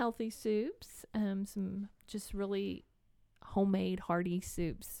 some healthy soups, some just really homemade hearty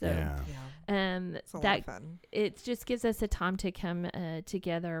soups. So it's a lot of fun. It just gives us a time to come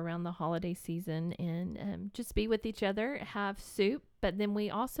together around the holiday season and just be with each other, have soup. But then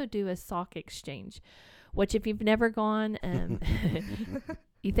we also do a sock exchange, which if you've never gone,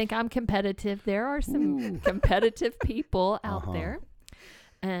 you think I'm competitive. There are some competitive people out there.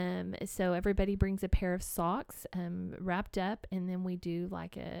 So everybody brings a pair of socks wrapped up, and then we do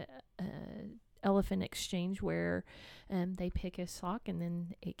like a elephant exchange where they pick a sock and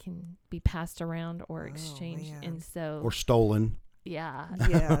then it can be passed around or exchanged. Man. And so Or stolen. Yeah.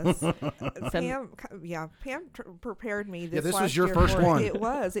 Yes. Pam prepared me this. This last was your year first one. It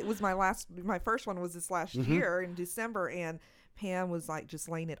was my first one was this last year in December, and Pam was like just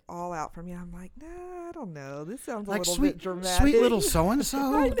laying it all out for me. I'm like, nah, I don't know. This sounds like a little sweet, bit dramatic. Sweet little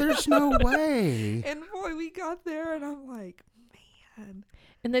so-and-so. There's no way. And boy, we got there, and I'm like, man.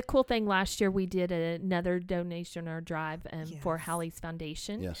 And the cool thing, last year we did another donation or drive for Hallie's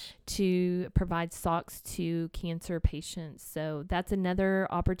Foundation to provide socks to cancer patients. So that's another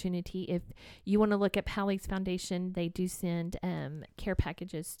opportunity. If you want to look up Hallie's Foundation, they do send care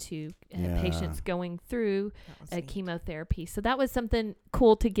packages to patients going through chemotherapy. So that was something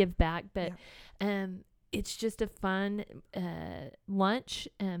cool to give back. But it's just a fun lunch.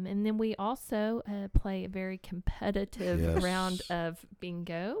 And then we also play a very competitive round of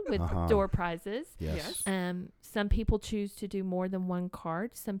bingo with door prizes. Yes. Some people choose to do more than one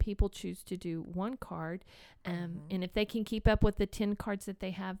card. Some people choose to do one card. And if they can keep up with the 10 cards that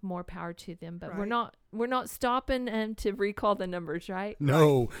they have, more power to them. But we're not stopping to recall the numbers, right?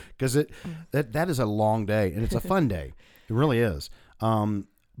 No, because that is a long day, and it's a fun day. It really is.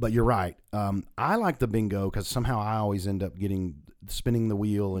 But you're right. I like the bingo because somehow I always end up spinning the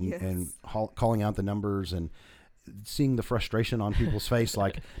wheel and calling out the numbers and seeing the frustration on people's face.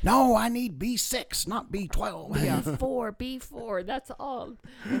 Like, no, I need B6, not B12. B4. That's all.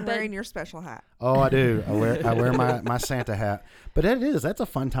 And wearing your special hat. Oh, I do. I wear my Santa hat. But that's a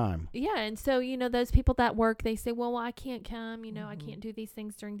fun time. Yeah, and so those people that work, they say, well, I can't come. I can't do these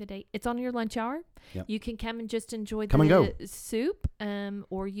things during the day. It's on your lunch hour. Yep. You can come and just enjoy the soup,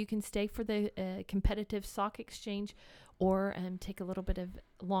 or you can stay for the competitive sock exchange, or take a little bit of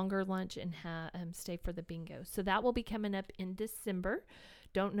longer lunch and stay for the bingo. So that will be coming up in December.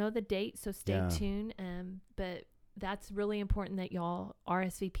 Don't know the date, so stay tuned. But that's really important that y'all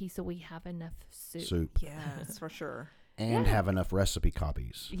RSVP so we have enough soup. Yes, for sure. And have enough recipe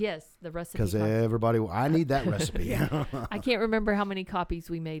copies. Yes, the recipe. Because I need that recipe. I can't remember how many copies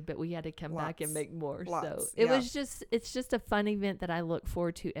we made, but we had to come back and make more. So it's just a fun event that I look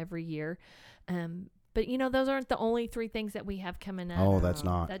forward to every year. But those aren't the only 3 things that we have coming up. Oh, that's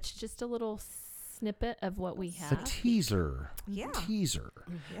not. That's just a little snippet of what we have. A teaser. Yeah. Teaser.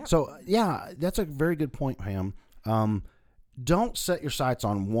 Yep. So that's a very good point, Pam. Don't set your sights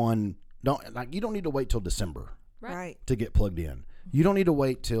on one. You don't need to wait till December. Right. To get plugged in. You don't need to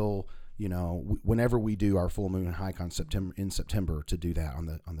wait till whenever we do our full moon hike in September to do that on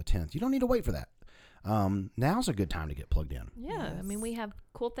the 10th. You don't need to wait for that. Now's a good time to get plugged in. Yeah, yes. I mean, we have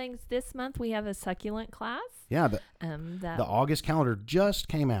cool things this month. We have a succulent class. Yeah, the August calendar just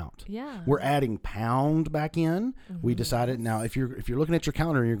came out. Yeah, we're adding pound back in. We decided now if you're looking at your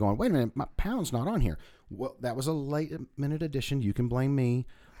calendar and you're going, wait a minute, my pound's not on here. Well, that was a late minute addition. You can blame me.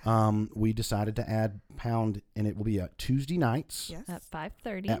 We decided to add pound, and it will be Tuesday nights at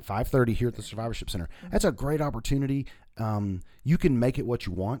 5:30. At 5:30 here at the Survivorship Center. That's a great opportunity. You can make it what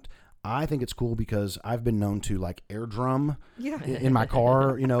you want. I think it's cool because I've been known to like air drum in my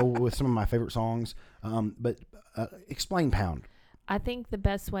car, with some of my favorite songs. But explain pound. I think the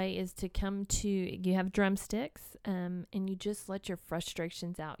best way is to you have drumsticks, and you just let your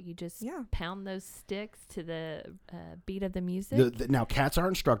frustrations out. You just pound those sticks to the beat of the music. Now, Kat's our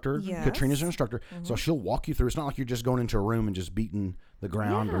instructor. Yes. Katrina's our instructor. So she'll walk you through. It's not like you're just going into a room and just beating the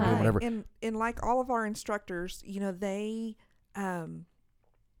ground or doing whatever. And like all of our instructors, they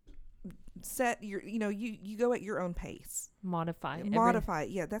set your, you go at your own pace. Modify.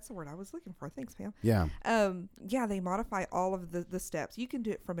 Yeah, that's the word I was looking for. Thanks, Pam. Yeah. They modify all of the steps. You can do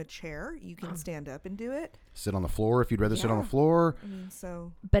it from a chair. You can stand up and do it. Sit on the floor if you'd rather sit on the floor.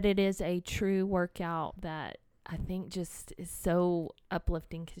 But it is a true workout that I think just is so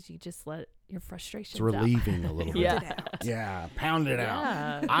uplifting because you just let your frustrations It's relieving out. a little Yeah. bit. Yeah, pound it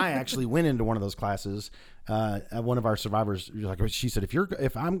Yeah. out. I actually went into one of those classes. One of our survivors, she said,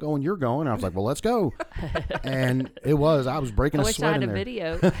 if I'm going, you're going. I was like, well, let's go. And I was breaking I a wish sweat I had in a there.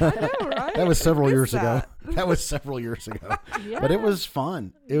 video. I know, right? That was several I years missed ago. that. That was several years ago. Yeah. But it was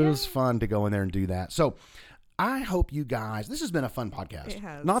fun. It Yeah. was fun to go in there and do that. So I hope you guys, this has been a fun podcast. It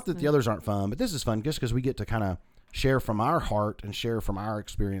has. Not that the others aren't fun, but this is fun just because we get to kind of share from our heart and share from our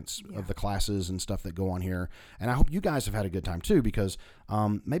experience of the classes and stuff that go on here. And I hope you guys have had a good time too, because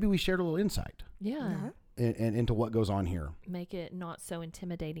maybe we shared a little insight Yeah. into what goes on here. Make it not so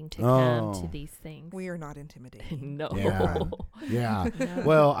intimidating to come to these things. We are not intimidating. No. Yeah. Yeah. No.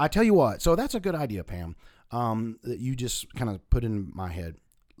 Well, I tell you what. So that's a good idea, Pam, that you just kind of put in my head.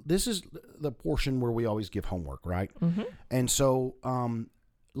 This is the portion where we always give homework, right? Mm-hmm. And so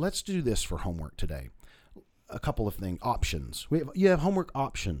let's do this for homework today. A couple of things, options. You have homework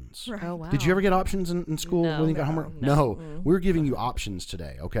options. Right. Oh, wow. Did you ever get options in school No. when you got homework? No. No. We're giving you options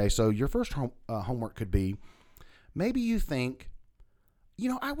today. Okay. So your first homework could be, maybe you think,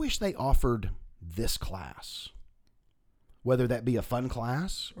 I wish they offered this class, whether that be a fun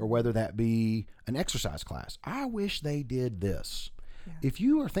class or whether that be an exercise class. I wish they did this. Yeah. If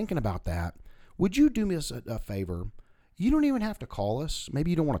you are thinking about that, would you do me a favor? You don't even have to call us. Maybe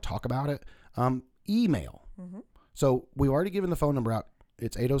you don't want to talk about it. Email. Mm-hmm. So we've already given the phone number out.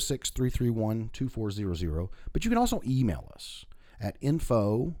 It's 806-331-2400. But you can also email us at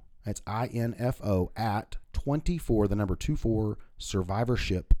info, that's INFO, at 24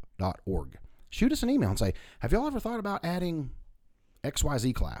 survivorship.org. Shoot us an email and say, have y'all ever thought about adding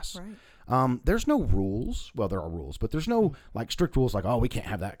XYZ class? Right. There's no rules. Well, there are rules, but there's no strict rules like, oh, we can't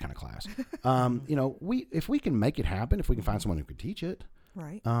have that kind of class. If we can make it happen, if we can find someone who could teach it,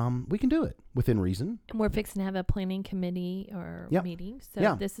 Right. we can do it within reason. And we're fixing to have a planning committee or Yep. meeting. So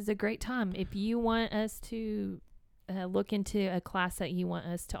Yeah. this is a great time. If you want us to look into a class that you want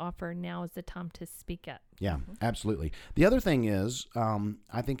us to offer, now is the time to speak up. Yeah, absolutely. The other thing is,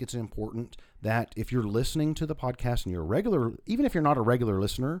 I think it's important that if you're listening to the podcast and you're a regular, even if you're not a regular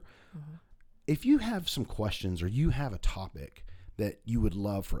listener, if you have some questions or you have a topic that you would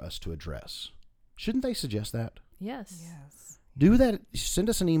love for us to address, shouldn't they suggest that? Yes. Yes. Do that. Send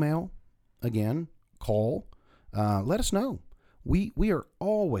us an email, again, call, let us know. We are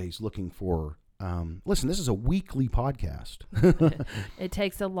always looking for, listen, this is a weekly podcast. It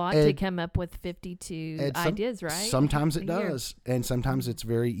takes a lot to come up with 52 ideas, right? Sometimes it A year. does. And sometimes it's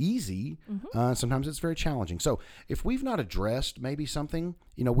very easy. Sometimes it's very challenging. So if we've not addressed maybe something,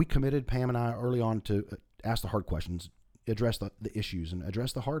 we committed, Pam and I, early on to ask the hard questions, address the issues and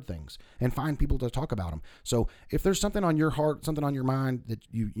address the hard things and find people to talk about them. So if there's something on your heart, something on your mind that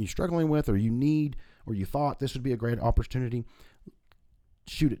you're struggling with, or you need, or you thought this would be a great opportunity,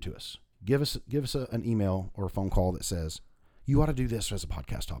 shoot it to us. Give us an email or a phone call that says, you ought to do this as a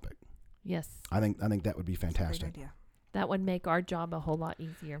podcast topic. Yes. I think that would be Great fantastic. idea. That would make our job a whole lot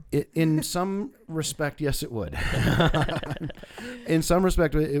easier. In some respect, yes, it would. In some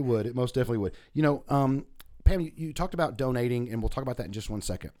respect, it would. It most definitely would. Pam, you talked about donating, and we'll talk about that in just one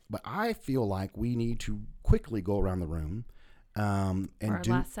second. But I feel like we need to quickly go around the room and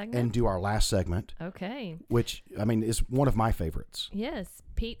do our last segment, Okay. which is one of my favorites. Yes.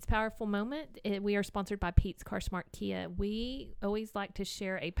 Pete's Powerful Moment. We are sponsored by Pete's Car Smart Kia. We always like to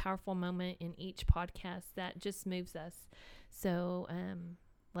share a powerful moment in each podcast that just moves us. So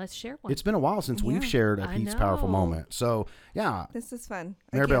let's share one. It's been a while since we've Yeah. shared a I Pete's Powerful know. Moment. So, yeah. This is fun.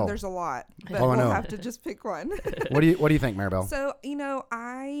 Maribel. Again, there's a lot, but Oh, I know. we'll have to just pick one. What do you think, Maribel? So,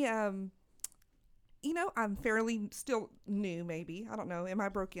 I'm fairly still new. Maybe I don't know. Am I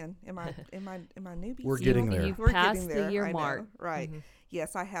broken? Am I newbie? We're getting there. You've We're passed getting there. the year I know, mark. right? Mhm.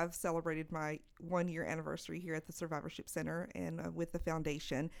 Yes, I have celebrated my 1-year anniversary here at the Survivorship Center and with the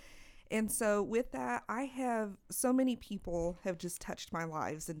foundation. And so with that, so many people have just touched my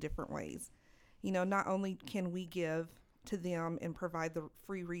lives in different ways. Not only can we give to them and provide the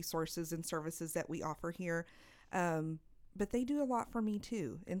free resources and services that we offer here, but they do a lot for me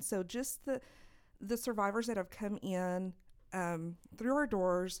too. And so just the survivors that have come in through our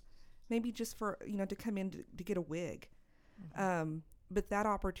doors, maybe just for, to come in to get a wig. But that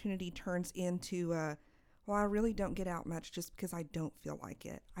opportunity turns into, I really don't get out much just because I don't feel like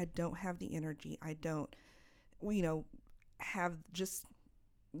it. I don't have the energy. I don't, have just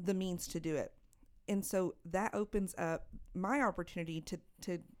the means to do it. And so that opens up my opportunity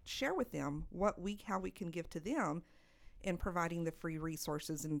to share with them how we can give to them in providing the free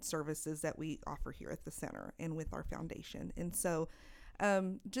resources and services that we offer here at the center and with our foundation. And so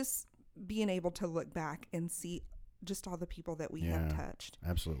just being able to look back and see just all the people that we have touched.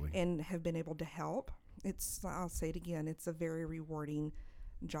 Absolutely. And have been able to help. I'll say it again, it's a very rewarding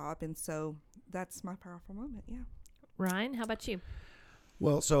job. And so that's my powerful moment. Yeah. Ryan, how about you?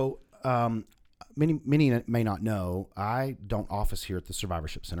 Well, so many may not know, I don't office here at the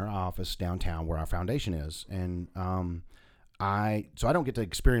Survivorship Center. I office downtown where our foundation is. And I don't get to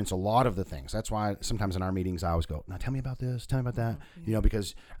experience a lot of the things. That's why sometimes in our meetings I always go, now tell me about this, tell me about that,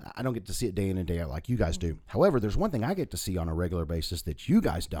 because I don't get to see it day in and day out like you guys do. However, there's one thing I get to see on a regular basis that you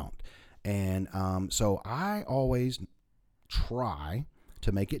guys don't. And so I always try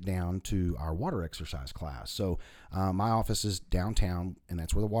to make it down to our water exercise class. So my office is downtown, and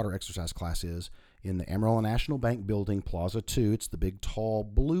that's where the water exercise class is, in the Amarillo National Bank building, Plaza 2. It's the big, tall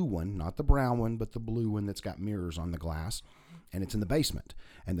blue one, not the brown one, but the blue one that's got mirrors on the glass. And it's in the basement.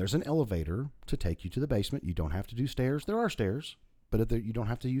 And there's an elevator to take you to the basement. You don't have to do stairs. There are stairs, but you don't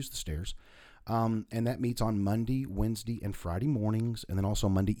have to use the stairs. And that meets on Monday, Wednesday, and Friday mornings, and then also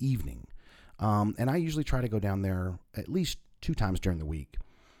Monday evening. And I usually try to go down there at least 2 times during the week,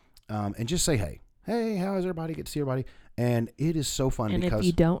 and just say, hey, how is everybody? Get to see everybody. And it is so fun and because if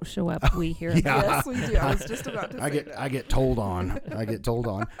you don't show up, we hear it. Yes, we do. I was just about to say that. I get told on. I get told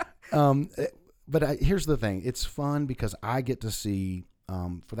on. But here's the thing. It's fun because I get to see,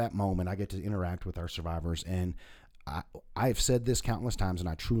 for that moment, I get to interact with our survivors. And I have said this countless times, and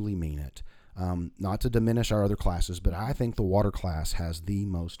I truly mean it. Not to diminish our other classes, but I think the water class has the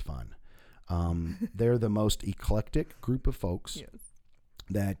most fun. They're the most eclectic group of folks. Yes.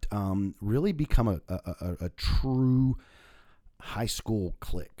 That really become a true high school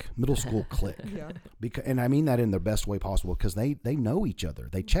clique, middle school clique. Yeah. And I mean that in the best way possible, because they know each other.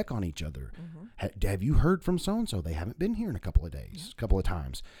 They check on each other. Mm-hmm. Have you heard from so-and-so? They haven't been here in a couple of days, a couple of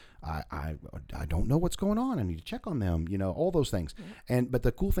times. I don't know what's going on. I need to check on them, all those things. Mm-hmm. But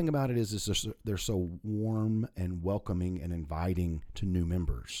the cool thing about it is they're so warm and welcoming and inviting to new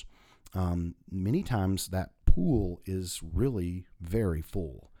members. Many times that pool is really very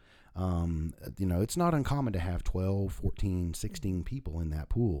full. It's not uncommon to have 12, 14, 16 people in that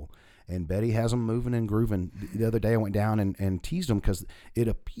pool. And Betty has them moving and grooving. The other day I went down and teased them because it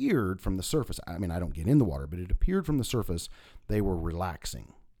appeared from the surface. I mean, I don't get in the water, but it appeared from the surface they were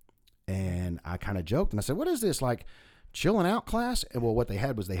relaxing. And I kind of joked and I said, what is this, like chilling out class? And well, what they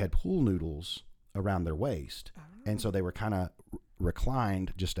had pool noodles around their waist. Oh. And so they were kind of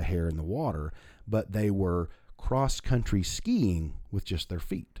reclined just a hair in the water, but they were cross-country skiing with just their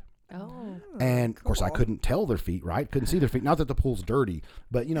feet. Oh, and of course I couldn't tell their feet, right? Couldn't see their feet. Not that the pool's dirty,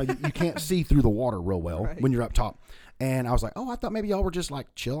 but you can't see through the water real well when you're up top. And I was like, I thought maybe y'all were just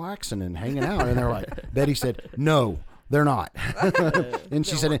like chillaxing and hanging out. And they were like, Betty said, no, they're not. And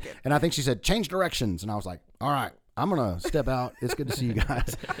she said, and I think she said, change directions. And I was like, all right, I'm going to step out. It's good to see you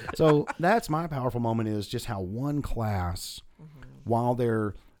guys. So that's my powerful moment, is just how one class, while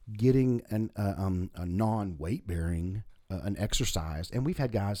they're getting a non-weight bearing, an exercise, and we've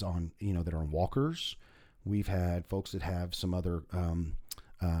had guys on, that are on walkers. We've had folks that have some other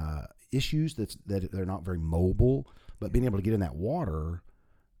issues that they're not very mobile, but being able to get in that water,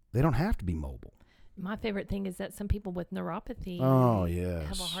 they don't have to be mobile. My favorite thing is that some people with neuropathy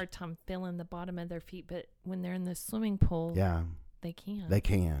have a hard time feeling the bottom of their feet, but when they're in the swimming pool, they can. They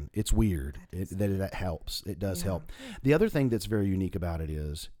can. It's weird. That helps. It does help. The other thing that's very unique about it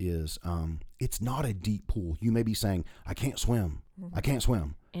is it's not a deep pool. You may be saying, I can't swim. Mm-hmm. I can't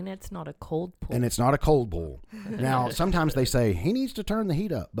swim. And it's not a cold pool. Now, sometimes they say he needs to turn the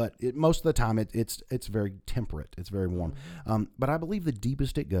heat up, but most of the time it's very temperate. It's very warm. Mm-hmm. But I believe the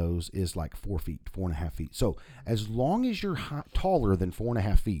deepest it goes is like 4 feet, 4.5 feet. So as long as you're taller than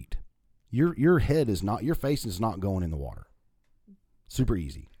 4.5 feet, your face is not going in the water. Super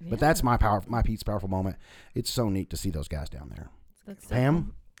easy. Yeah. But that's my Pete's powerful moment. It's so neat to see those guys down there. That's Pam,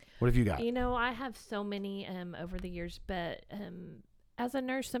 cool. What have you got? I have so many over the years, but as a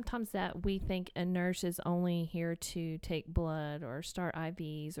nurse, sometimes that we think a nurse is only here to take blood or start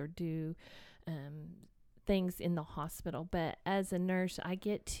IVs or do things in the hospital. But as a nurse, I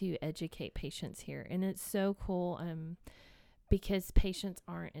get to educate patients here, and it's so cool because patients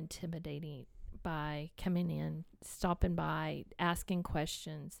aren't intimidating by coming in, stopping by, asking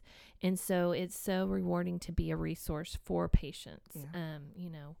questions. And so it's so rewarding to be a resource for patients. Yeah.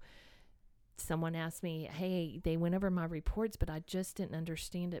 Someone asked me, hey, they went over my reports, but I just didn't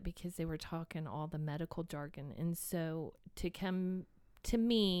understand it because they were talking all the medical jargon. And so to come to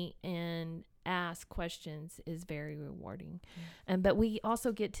me and ask questions is very rewarding. But we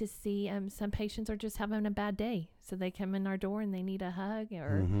also get to see some patients are just having a bad day, so they come in our door and they need a hug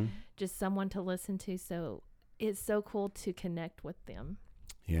or just someone to listen to. So it's so cool to connect with them.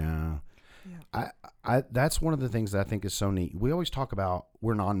 Yeah. I that's one of the things that I think is so neat. We always talk about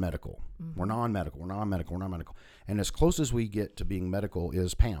we're non-medical. Mm-hmm. We're non-medical. And as close as we get to being medical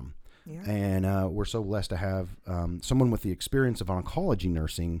is Pam. Yeah. And we're so blessed to have someone with the experience of oncology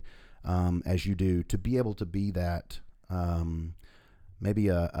nursing, as you do, to be able to be that, maybe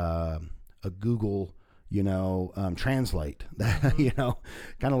a Google, translate that, mm-hmm.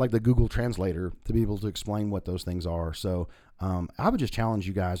 Kind of like the Google translator, to be able to explain what those things are. So I would just challenge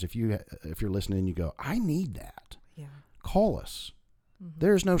you guys, if you're listening and you go, I need that. Yeah. Call us. Mm-hmm.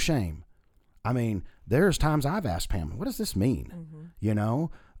 There's no shame. I mean, there's times I've asked Pam, what does this mean? Mm-hmm.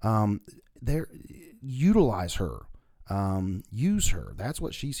 Utilize her, use her. That's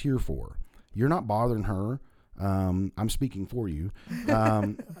what she's here for. You're not bothering her. I'm speaking for you.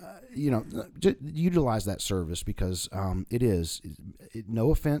 Utilize that service, because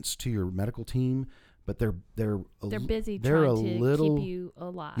no offense to your medical team, but they're busy trying to keep you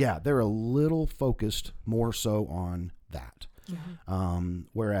alive. Yeah, they're a little focused more so on that. Mm-hmm.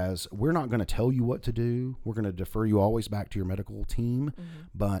 Whereas we're not going to tell you what to do. We're going to defer you always back to your medical team. Mm-hmm.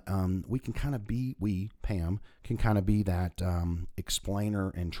 But we can kind of Pam, can kind of be that explainer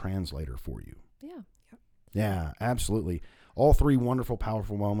and translator for you. Yeah. Yeah, absolutely. All three wonderful,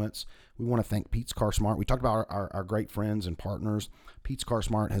 powerful moments. We want to thank Pete's Car Smart. We talked about our great friends and partners. Pete's Car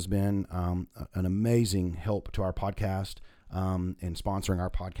Smart has been an amazing help to our podcast and sponsoring our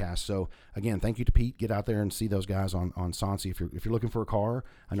podcast. So again, thank you to Pete. Get out there and see those guys on Sonsi if you're looking for a car.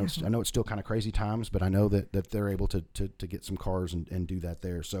 I know it's still kind of crazy times, but I know that they're able to get some cars and do that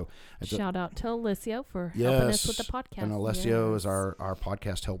there. So shout out to Alessio for helping us with the podcast. And Alessio is our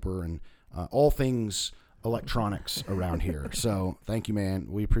podcast helper and all things electronics around here. So thank you, man.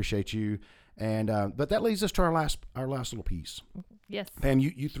 We appreciate you. And but that leads us to our last little piece. Yes. Pam,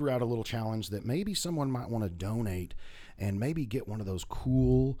 you threw out a little challenge that maybe someone might want to donate and maybe get one of those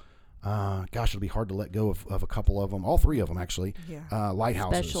cool, it'll be hard to let go of a couple of them, all three of them actually,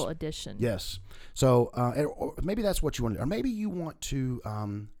 lighthouses. Special edition. Yes. So or maybe that's what you want to do. Or maybe you want to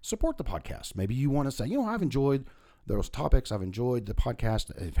support the podcast. Maybe you want to say, I've enjoyed those topics. I've enjoyed the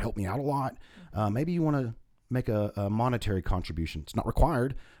podcast. It's helped me out a lot. Maybe you want to make a monetary contribution. It's not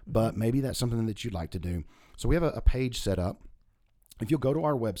required, but maybe that's something that you'd like to do. So we have a page set up. If you'll go to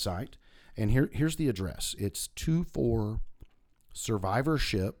our website, and here's the address. It's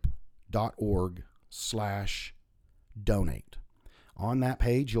 24survivorship.org/donate. On that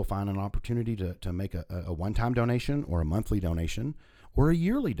page, you'll find an opportunity to make a one-time donation or a monthly donation or a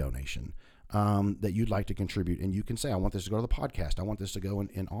yearly donation that you'd like to contribute. And you can say, I want this to go to the podcast. I want this to go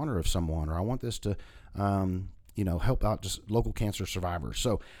in honor of someone, or I want this to, help out just local cancer survivors.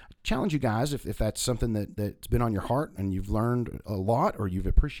 So challenge you guys, if that's something that's been on your heart and you've learned a lot, or you've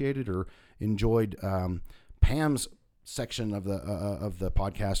appreciated or enjoyed Pam's section of the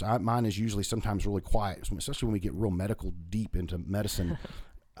podcast. Mine is usually sometimes really quiet, especially when we get real medical deep into medicine.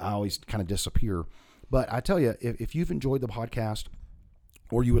 I always kind of disappear. But I tell you, if you've enjoyed the podcast,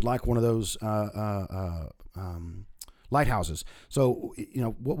 or you would like one of those lighthouses. So,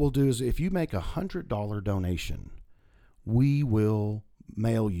 what we'll do is if you make $100 donation, we will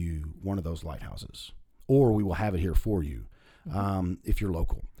mail you one of those lighthouses, or we will have it here for you if you're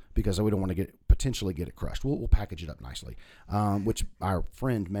local, because we don't want to potentially get it crushed. We'll package it up nicely, which our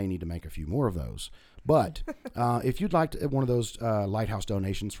friend may need to make a few more of those. But if you'd like one of those lighthouse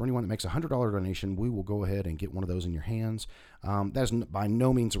donations, for anyone that makes a $100 donation, we will go ahead and get one of those in your hands. That is by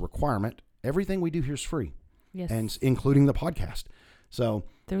no means a requirement. Everything we do here is free. Yes. And including the podcast. So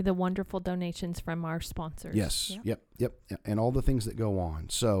through the wonderful donations from our sponsors. Yes. Yep. And all the things that go on.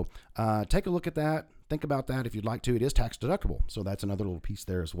 So take a look at that. Think about that if you'd like to. It is tax deductible. So that's another little piece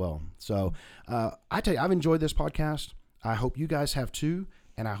there as well. So I tell you, I've enjoyed this podcast. I hope you guys have too.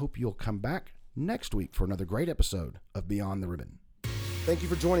 And I hope you'll come back next week for another great episode of Beyond the Ribbon. Thank you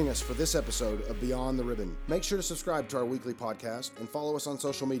for joining us for this episode of Beyond the Ribbon. Make sure to subscribe to our weekly podcast and follow us on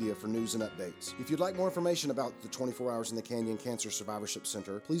social media for news and updates. If you'd like more information about the 24 Hours in the Canyon Cancer Survivorship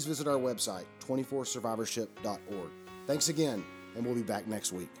Center, please visit our website, 24survivorship.org. Thanks again, and we'll be back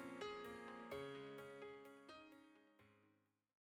next week.